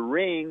your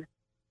ring,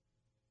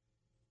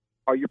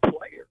 are your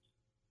players,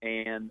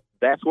 and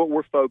that's what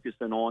we're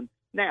focusing on.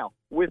 Now,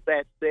 with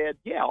that said,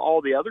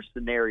 all the other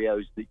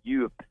scenarios that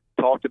you have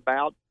talked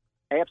about,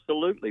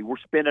 absolutely, we're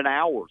spending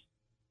hours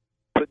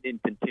putting in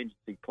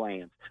contingency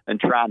plans and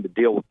trying to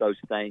deal with those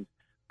things,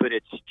 but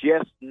it's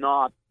just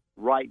not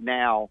right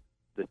now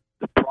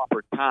the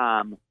proper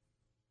time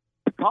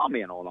to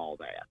comment on all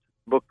that,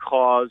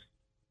 because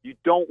you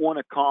don't want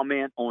to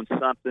comment on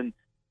something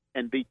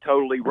and be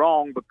totally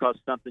wrong because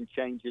something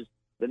changes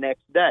the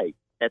next day.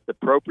 At the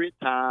appropriate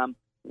time,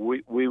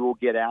 we will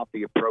get out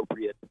the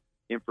appropriate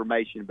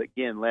information. But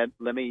again,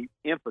 let me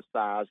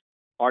emphasize,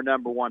 our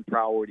number one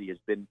priority has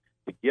been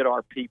to get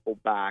our people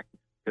back,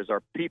 because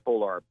our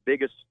people are our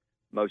biggest,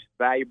 most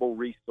valuable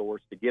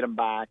resource, to get them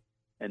back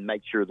and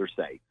make sure they're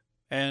safe.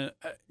 And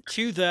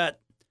to that,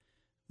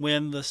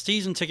 when the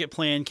season ticket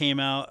plan came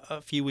out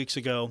a few weeks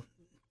ago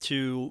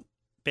to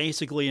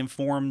basically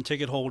inform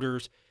ticket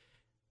holders,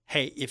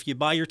 hey, if you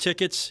buy your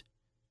tickets,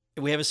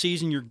 if we have a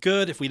season, you're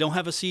good. If we don't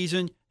have a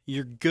season,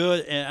 you're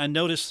good. And I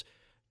noticed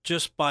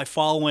just by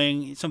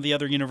following some of the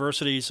other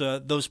universities,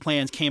 those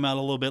plans came out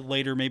a little bit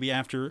later, maybe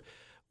after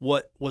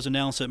what was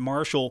announced at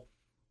Marshall.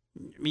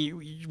 I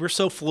mean, we're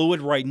so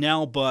fluid right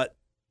now, but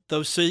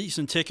those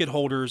season ticket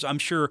holders, I'm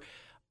sure,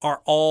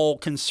 are all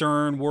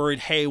concerned, worried,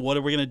 hey, what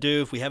are we going to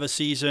do if we have a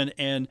season?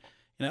 And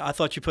I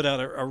thought you put out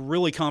a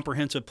really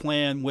comprehensive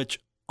plan, which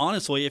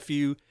honestly, if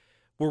you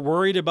were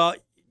worried about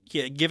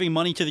giving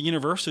money to the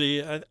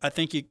university, I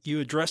think you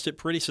addressed it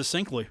pretty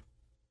succinctly.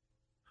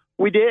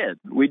 We did.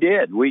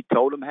 We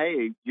told them,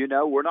 hey,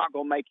 we're not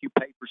going to make you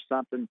pay for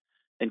something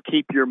and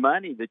keep your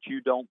money that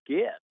you don't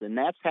get. And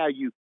that's how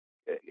you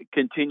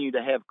continue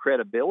to have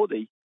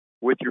credibility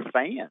with your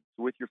fans,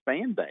 with your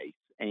fan base.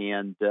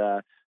 And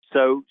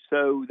so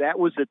that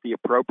was at the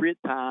appropriate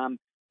time.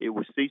 It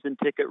was season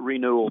ticket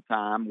renewal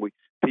time.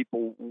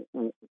 People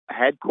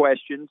had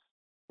questions.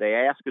 They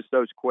asked us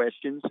those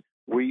questions.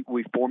 We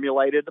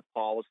formulated a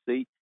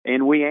policy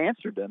and we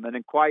answered them. And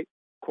then quite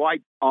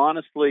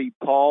honestly,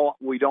 Paul,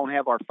 we don't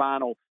have our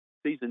final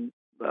season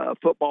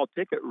football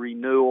ticket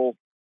renewal,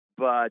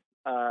 but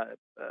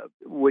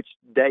which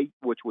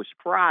was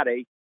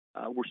Friday.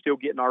 We're still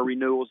getting our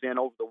renewals in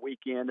over the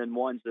weekend and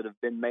ones that have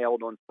been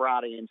mailed on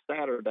Friday and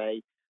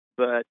Saturday.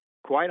 But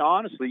quite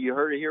honestly, you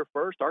heard it here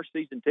first. Our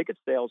season ticket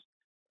sales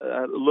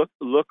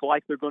look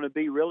like they're going to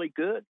be really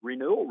good.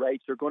 Renewal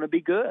rates are going to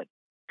be good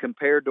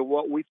compared to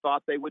what we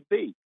thought they would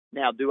be.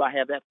 Now, do I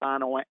have that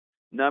final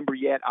number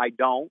yet? I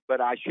don't,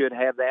 but I should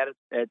have that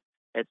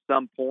at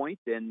some point.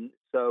 And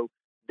so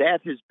that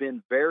has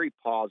been very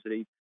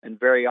positive and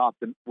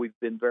we've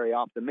been very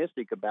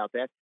optimistic about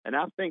that. And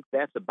I think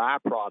that's a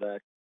byproduct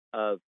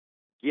of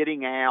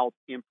getting out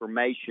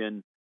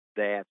information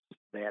that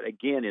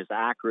again is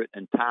accurate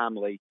and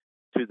timely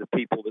to the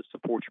people that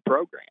support your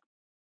program.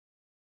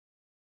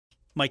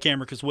 Mike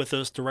Hamrick is with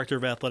us, Director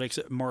of Athletics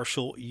at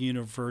Marshall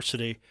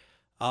University.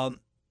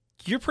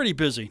 You're pretty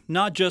busy,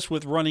 not just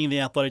with running the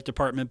athletic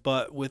department,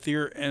 but with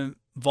your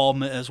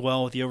involvement as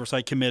well with the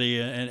oversight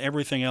committee and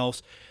everything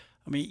else.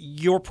 I mean,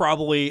 you're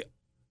probably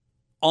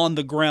on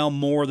the ground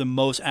more than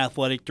most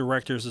athletic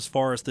directors as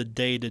far as the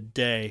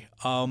day-to-day.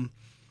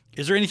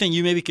 Is there anything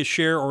you maybe could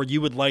share or you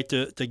would like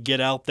to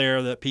get out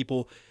there that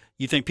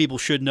you think people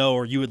should know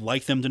or you would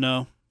like them to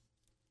know?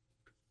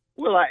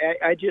 Well,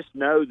 I just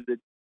know that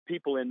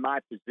people in my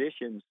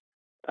positions,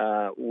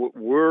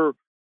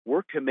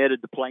 we're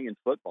committed to playing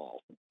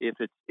football if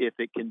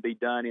it can be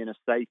done in a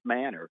safe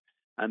manner.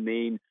 I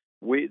mean,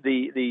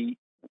 the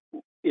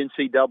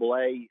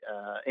NCAA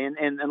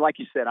and like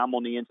you said, I'm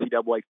on the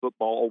NCAA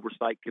football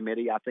oversight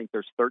committee. I think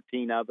there's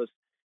 13 of us,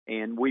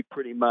 and we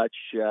pretty much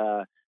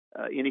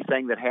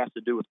anything that has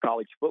to do with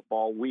college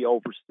football, we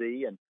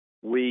oversee, and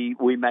we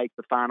make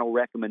the final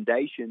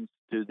recommendations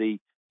to the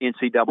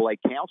NCAA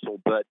council.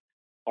 But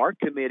our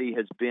committee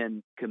has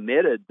been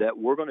committed that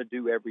we're going to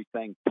do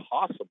everything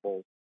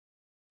possible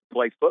to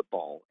play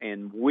football.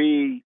 And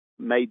we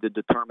made the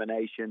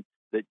determination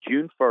that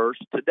June 1st,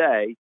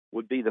 today,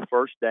 would be the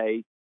first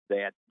day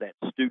that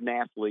student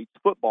athletes,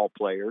 football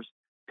players,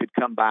 could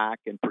come back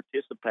and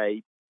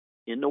participate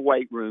in the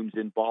weight rooms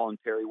in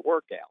voluntary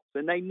workouts.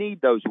 And they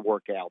need those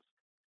workouts,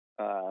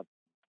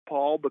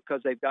 Paul,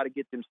 because they've got to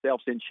get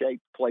themselves in shape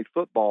to play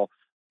football.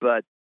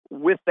 But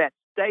with that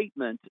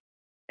statement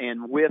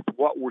and with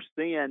what we're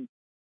seeing,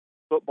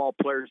 football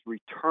players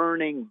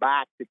returning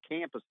back to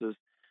campuses,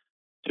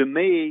 to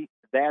me,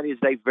 that is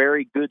a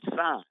very good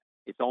sign.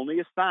 It's only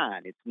a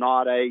sign. It's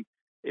not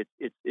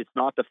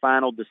the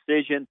final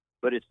decision,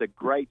 but it's a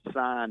great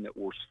sign that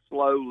we're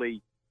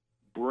slowly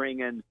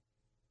bringing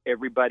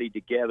everybody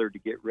together to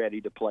get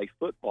ready to play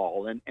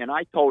football. And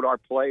I told our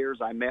players,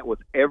 I met with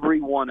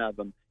every one of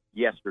them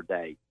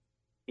yesterday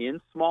in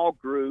small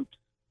groups,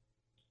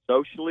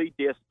 socially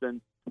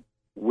distanced,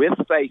 with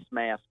face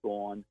masks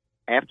on,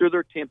 after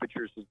their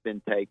temperatures has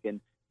been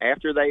taken,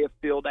 after they have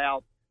filled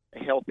out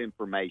health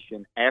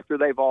information, after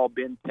they've all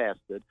been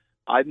tested.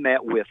 I've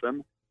met with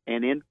them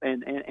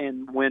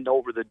and went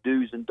over the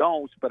do's and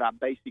don'ts, but I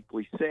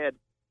basically said,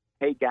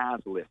 hey guys,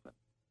 listen,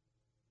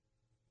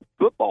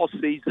 football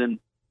season,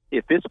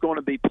 if it's going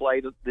to be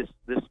played this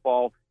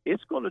fall,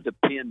 it's going to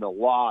depend a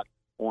lot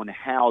on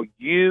how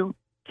you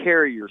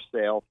carry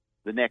yourself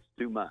the next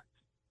 2 months.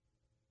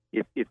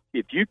 If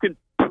you can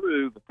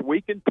prove, if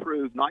we can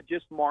prove, not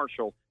just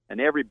Marshall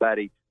and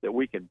everybody, that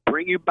we can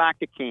bring you back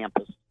to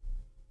campus.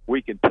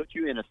 We can put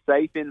you in a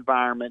safe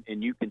environment,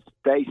 and you can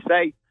stay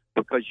safe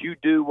because you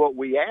do what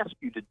we ask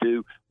you to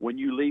do when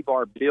you leave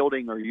our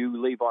building or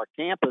you leave our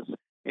campus,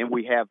 and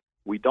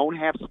we don't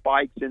have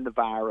spikes in the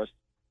virus.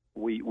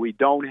 We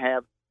don't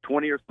have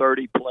 20 or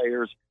 30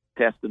 players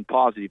testing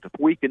positive. If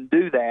we can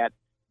do that,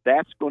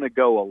 that's going to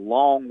go a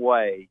long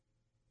way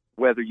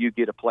whether you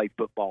get to play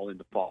football in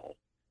the fall.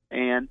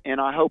 And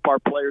I hope our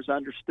players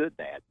understood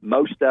that.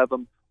 Most of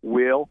them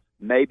will.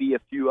 Maybe a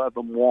few of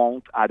them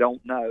won't. I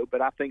don't know,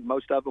 but I think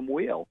most of them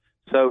will.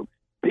 So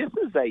this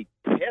is a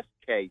test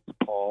case,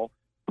 Paul,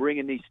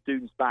 bringing these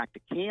students back to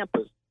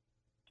campus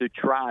to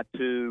try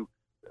to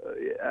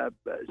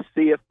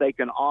see if they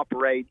can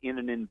operate in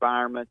an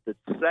environment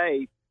that's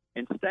safe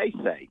and stay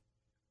safe.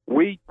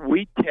 We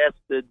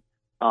tested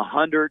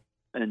 100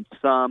 and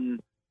some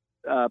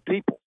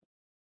people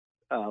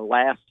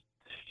last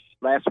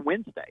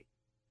Wednesday.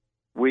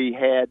 We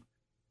had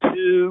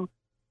 2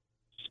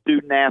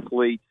 student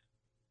athletes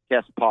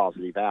test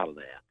positive out of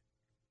that,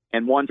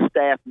 and 1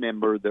 staff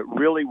member that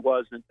really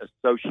wasn't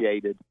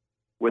associated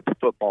with the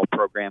football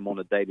program on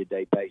a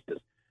day-to-day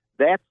basis.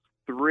 That's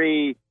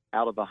 3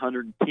 out of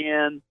 110,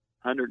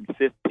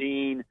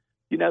 115.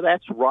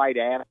 That's right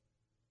at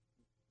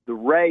the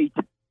rate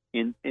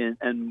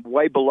and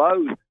way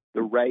below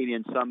the rate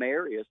in some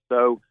areas.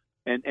 So,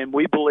 and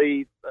we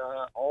believe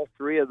all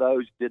 3 of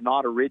those did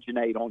not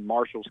originate on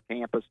Marshall's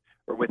campus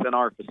or within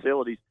our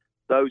facilities.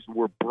 Those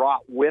were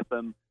brought with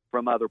them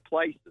from other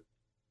places,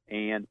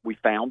 and we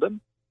found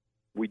them.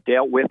 We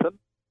dealt with them.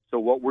 So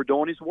what we're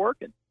doing is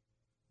working.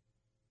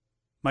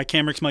 Mike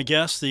Hamrick's my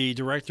guest, the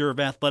Director of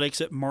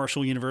Athletics at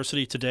Marshall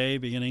University today,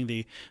 beginning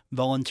the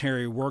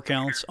voluntary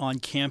workouts on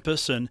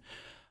campus. And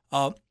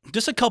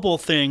just a couple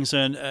of things,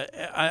 and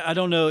I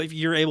don't know if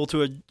you're able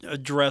to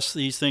address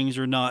these things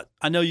or not.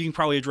 I know you can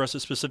probably address it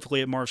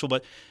specifically at Marshall,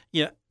 but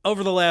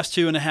over the last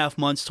 2.5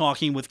 months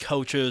talking with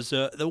coaches,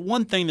 the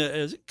one thing that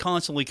has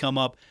constantly come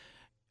up,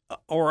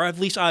 or at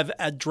least I've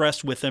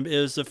addressed with them,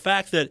 is the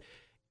fact that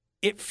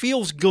it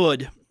feels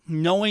good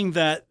knowing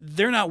that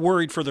they're not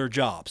worried for their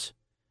jobs.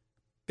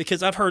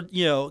 Because I've heard,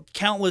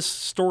 countless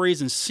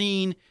stories and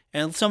seen,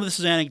 and some of this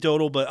is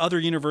anecdotal, but other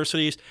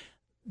universities,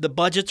 the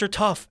budgets are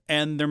tough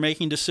and they're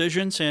making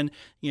decisions. And,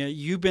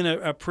 you've been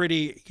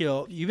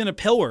you've been a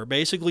pillar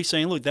basically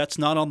saying, look, that's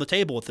not on the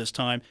table at this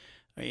time.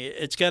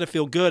 It's got to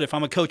feel good. If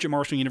I'm a coach at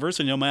Marshall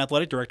University, my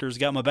athletic director has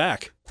got my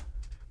back.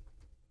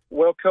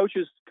 Well,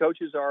 coaches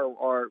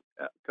are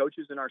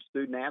coaches and our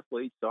student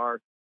athletes are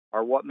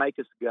what make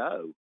us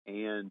go.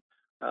 And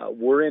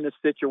we're in a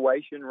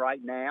situation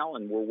right now,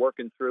 and we're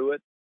working through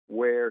it,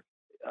 where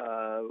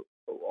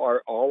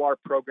all our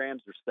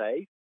programs are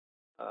safe.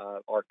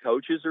 Our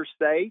coaches are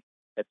safe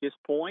at this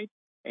point.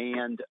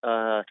 And,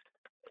 again,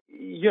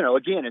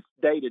 it's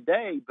day to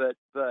day. But,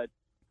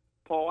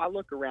 Paul, I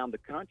look around the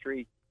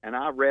country, and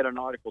I read an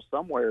article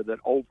somewhere that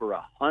over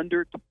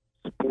 100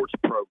 sports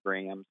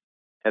programs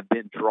have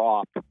been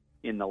dropped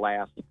in the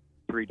last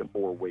 3 to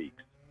 4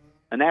 weeks.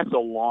 And that's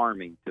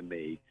alarming to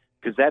me,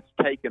 because that's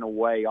taken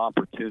away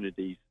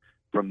opportunities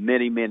from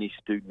many, many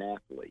student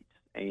athletes.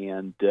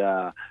 And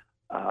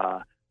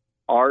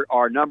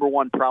our number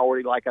one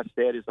priority, like I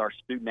said, is our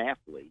student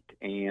athlete.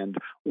 And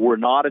we're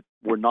not at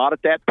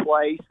that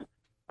place.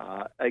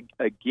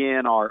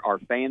 Again, our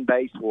fan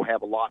base will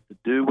have a lot to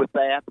do with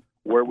that,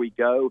 where we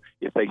go,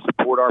 if they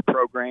support our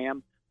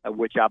program,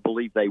 which I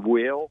believe they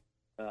will.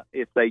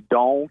 If they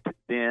don't,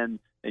 then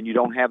and you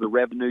don't have the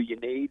revenue you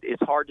need,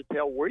 it's hard to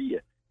tell where you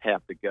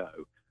have to go.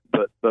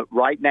 But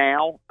right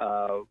now,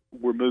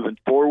 we're moving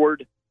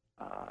forward.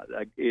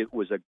 It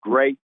was a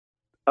great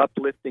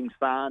uplifting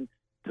sign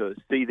to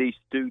see these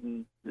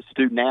student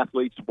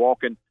athletes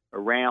walking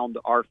around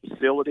our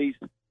facilities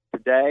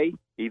today,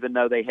 even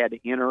though they had to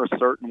enter a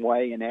certain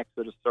way and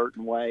exit a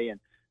certain way. And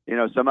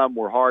some of them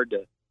were hard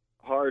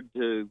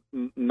to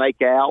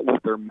make out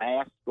with their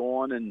masks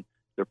on and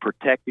their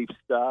protective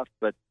stuff.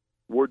 But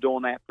we're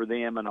doing that for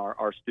them, and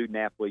our student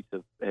athletes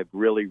have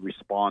really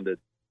responded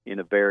in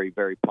a very,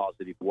 very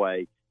positive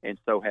way, and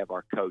so have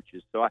our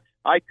coaches. So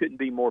I couldn't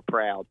be more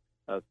proud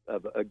of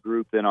a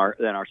group than our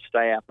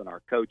staff and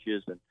our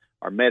coaches and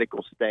our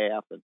medical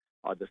staff and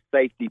the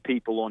safety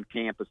people on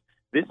campus.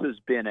 This has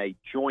been a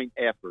joint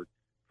effort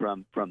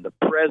from the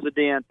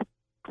president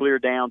clear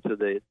down to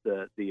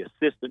the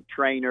assistant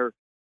trainer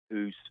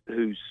who's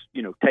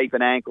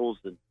taping ankles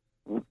and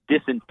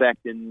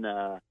disinfecting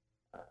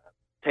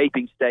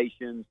taping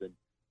stations, and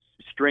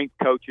strength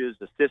coaches,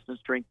 assistant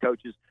strength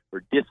coaches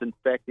are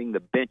disinfecting the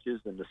benches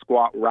and the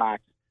squat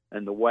racks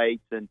and the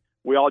weights. And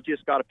we all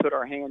just got to put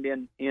our hand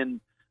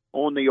in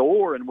on the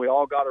oar, and we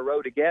all got to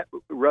row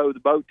the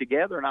boat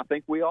together, and I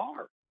think we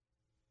are.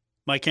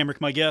 Mike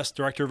Hamrick, my guest,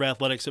 Director of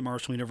Athletics at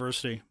Marshall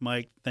University.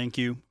 Mike, thank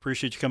you.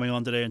 Appreciate you coming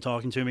on today and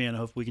talking to me, and I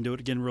hope we can do it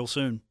again real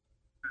soon.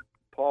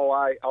 Paul,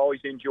 I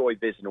always enjoy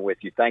visiting with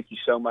you. Thank you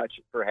so much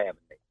for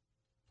having me.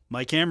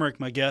 Mike Hamrick,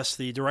 my guest,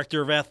 the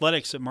Director of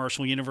Athletics at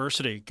Marshall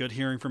University. Good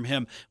hearing from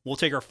him. We'll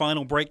take our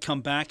final break,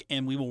 come back,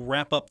 and we will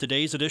wrap up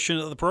today's edition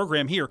of the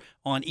program here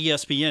on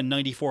ESPN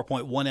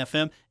 94.1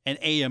 FM and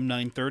AM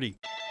 930.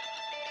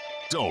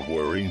 Don't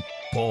worry.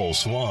 Paul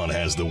Swann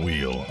has the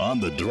wheel on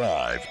The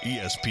Drive,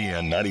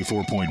 ESPN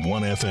 94.1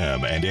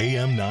 FM and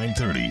AM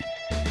 930.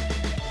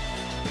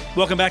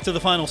 Welcome back to the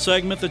final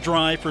segment, The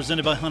Drive,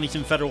 presented by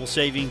Huntington Federal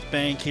Savings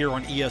Bank here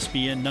on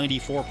ESPN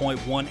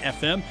 94.1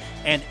 FM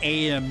and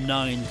AM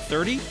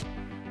 930.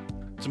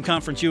 Some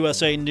Conference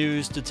USA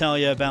news to tell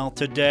you about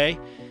today.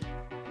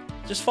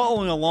 Just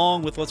following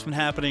along with what's been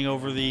happening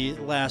over the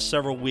last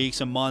several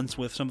weeks and months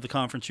with some of the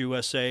Conference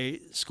USA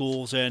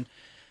schools. And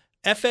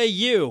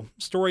FAU,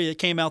 story that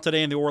came out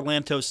today in the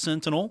Orlando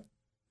Sentinel.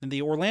 In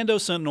the Orlando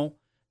Sentinel,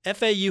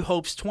 FAU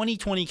hopes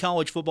 2020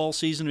 college football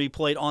season to be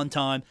played on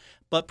time,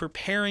 but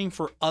preparing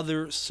for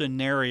other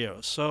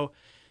scenarios. So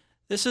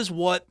this is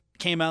what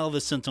came out of the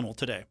Sentinel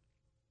today.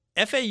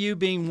 FAU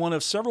being one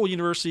of several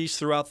universities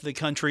throughout the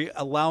country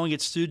allowing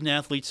its student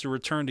athletes to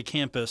return to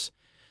campus,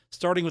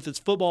 starting with its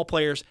football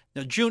players.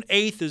 Now, June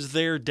 8th is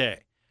their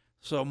day.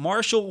 So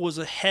Marshall was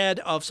ahead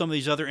of some of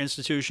these other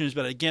institutions,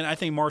 but again, I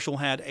think Marshall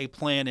had a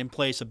plan in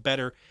place, a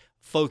better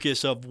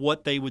focus of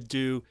what they would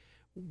do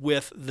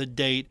with the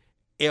date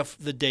if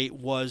the date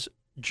was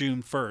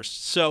June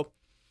 1st. So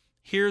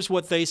here's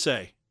what they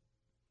say.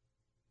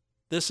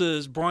 This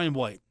is Brian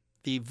White,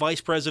 the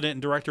Vice President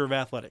and Director of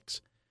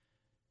Athletics.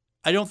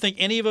 I don't think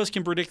any of us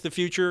can predict the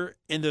future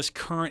in this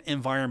current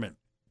environment.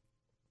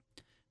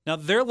 Now,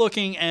 they're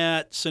looking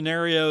at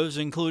scenarios,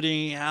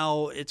 including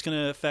how it's going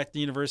to affect the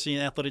university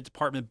and athletic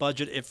department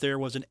budget if there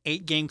was an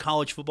 8-game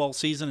college football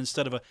season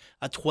instead of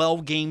a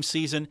 12-game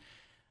season,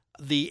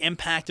 the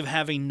impact of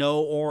having no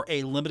or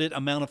a limited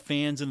amount of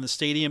fans in the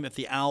stadium if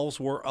the Owls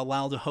were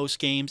allowed to host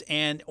games,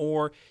 and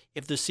or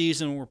if the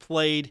season were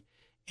played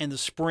in the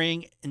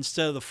spring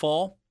instead of the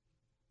fall.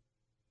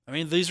 I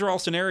mean, these are all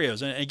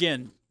scenarios. And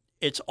again,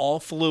 it's all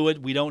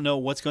fluid. We don't know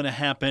what's going to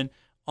happen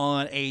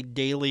on a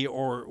daily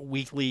or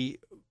weekly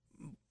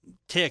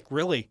tick,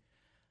 really.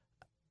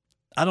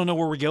 I don't know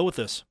where we go with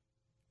this.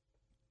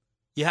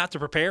 You have to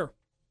prepare.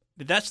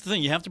 That's the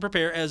thing. You have to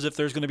prepare as if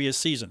there's going to be a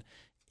season.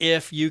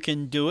 If you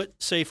can do it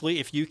safely,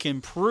 if you can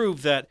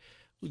prove that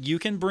you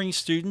can bring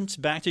students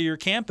back to your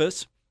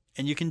campus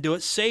and you can do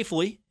it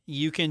safely,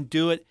 you can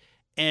do it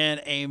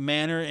in a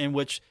manner in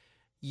which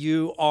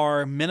you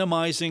are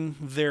minimizing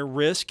their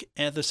risk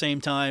and at the same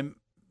time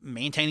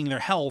maintaining their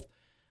health,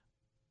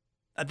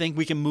 I think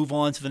we can move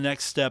on to the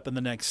next step and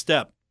the next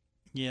step.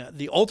 Yeah,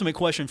 the ultimate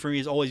question for me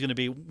is always going to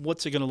be,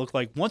 what's it going to look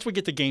like once we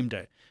get to game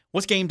day?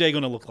 What's game day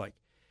going to look like?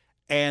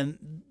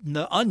 And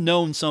the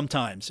unknown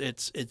sometimes,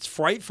 it's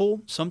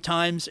frightful.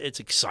 Sometimes it's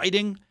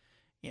exciting.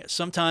 Yeah,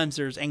 sometimes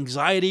there's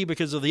anxiety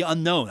because of the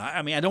unknown.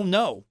 I mean, I don't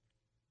know.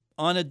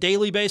 On a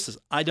daily basis,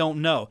 I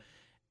don't know.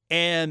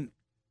 And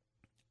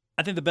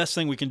I think the best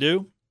thing we can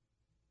do,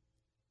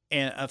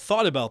 and I've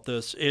thought about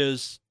this,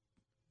 is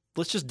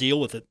let's just deal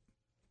with it.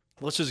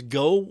 Let's just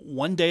go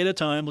one day at a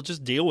time. Let's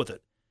just deal with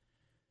it.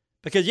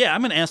 Because, yeah, I'm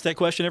going to ask that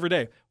question every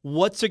day.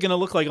 What's it going to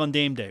look like on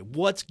game day?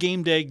 What's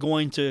game day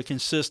going to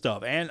consist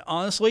of? And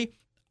honestly,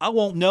 I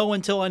won't know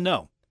until I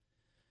know.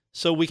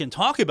 So we can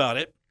talk about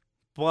it,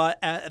 but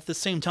at the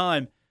same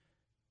time,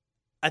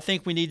 I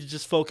think we need to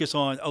just focus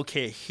on,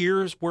 okay,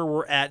 here's where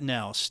we're at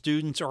now.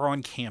 Students are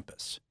on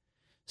campus.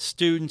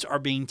 Students are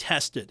being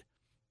tested.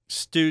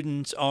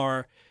 Students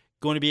are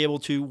going to be able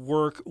to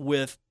work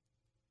with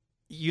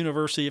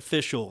university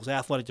officials,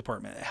 athletic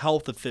department,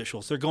 health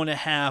officials. They're going to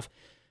have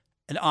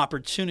an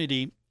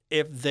opportunity,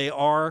 if they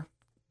are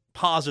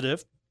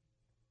positive,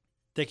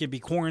 they can be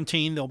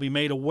quarantined, they'll be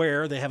made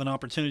aware, they have an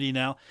opportunity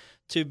now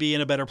to be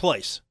in a better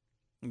place.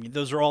 I mean,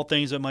 those are all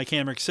things that Mike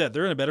Hamrick said.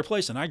 They're in a better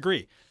place, and I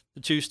agree. The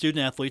two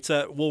student athletes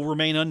that will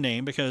remain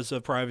unnamed because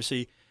of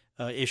privacy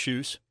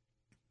issues,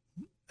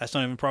 that's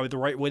not even probably the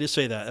right way to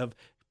say that, of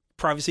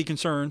privacy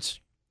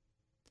concerns.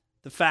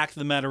 The fact of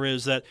the matter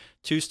is that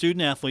two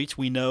student athletes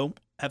we know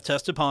have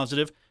tested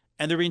positive,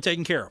 and they're being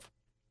taken care of.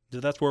 So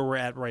that's where we're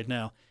at right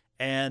now.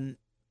 And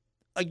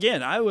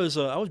again, I was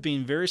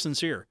being very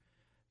sincere.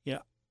 Yeah,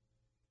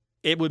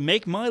 it would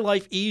make my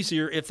life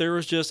easier if there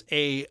was just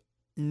a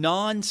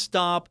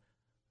nonstop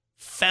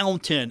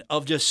fountain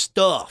of just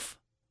stuff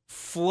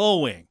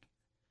flowing.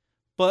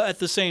 But at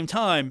the same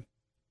time,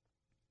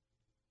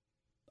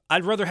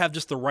 I'd rather have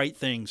just the right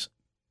things.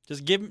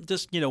 Just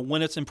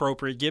when it's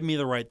appropriate, give me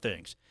the right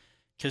things.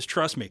 Because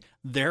trust me,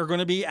 there are going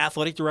to be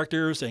athletic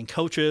directors and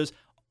coaches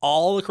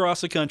all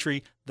across the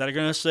country that are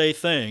going to say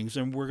things,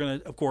 and we're going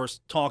to, of course,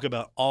 talk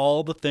about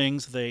all the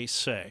things they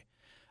say.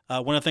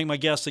 I want to thank my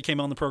guests that came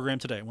on the program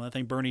today. I want to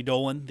thank Bernie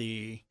Dolan,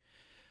 the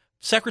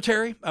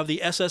secretary of the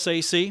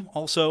SSAC,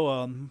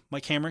 also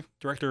Mike Hamrick,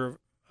 director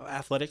of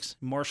athletics,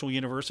 Marshall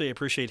University. I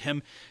appreciate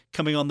him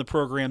coming on the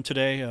program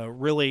today,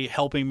 really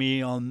helping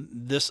me on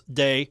this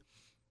day,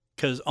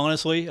 because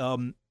honestly,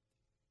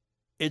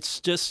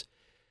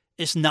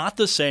 it's not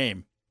the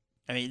same.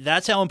 I mean,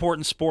 that's how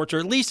important sports are,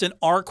 at least in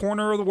our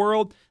corner of the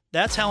world.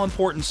 That's how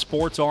important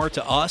sports are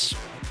to us.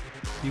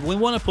 We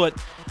want to put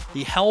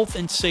the health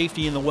and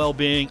safety and the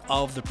well-being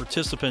of the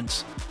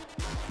participants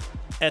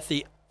at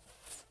the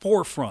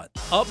forefront,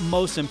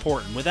 utmost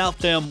important. Without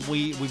them,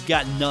 we've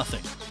got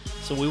nothing.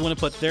 So we want to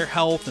put their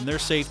health and their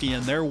safety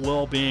and their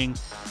well-being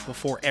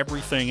before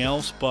everything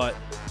else. But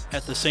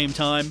at the same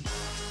time,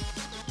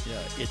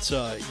 yeah, it's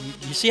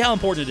you see how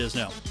important it is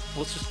now.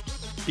 Let's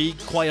just be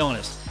quite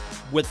honest.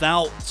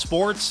 Without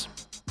sports,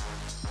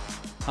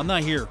 I'm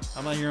not here.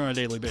 I'm not here on a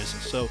daily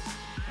basis. So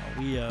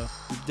we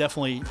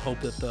definitely hope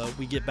that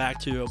we get back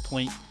to a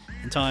point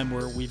in time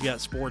where we've got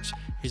sports.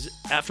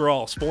 After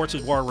all, sports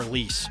is our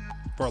release.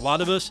 For a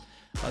lot of us,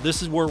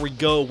 this is where we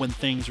go when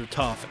things are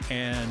tough.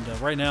 And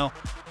right now,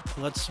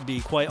 let's be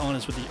quite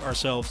honest with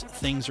ourselves.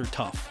 Things are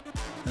tough.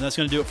 And that's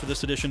going to do it for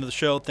this edition of the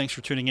show. Thanks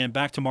for tuning in.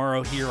 Back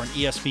tomorrow here on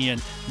ESPN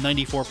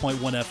 94.1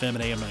 FM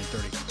and AM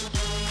 930.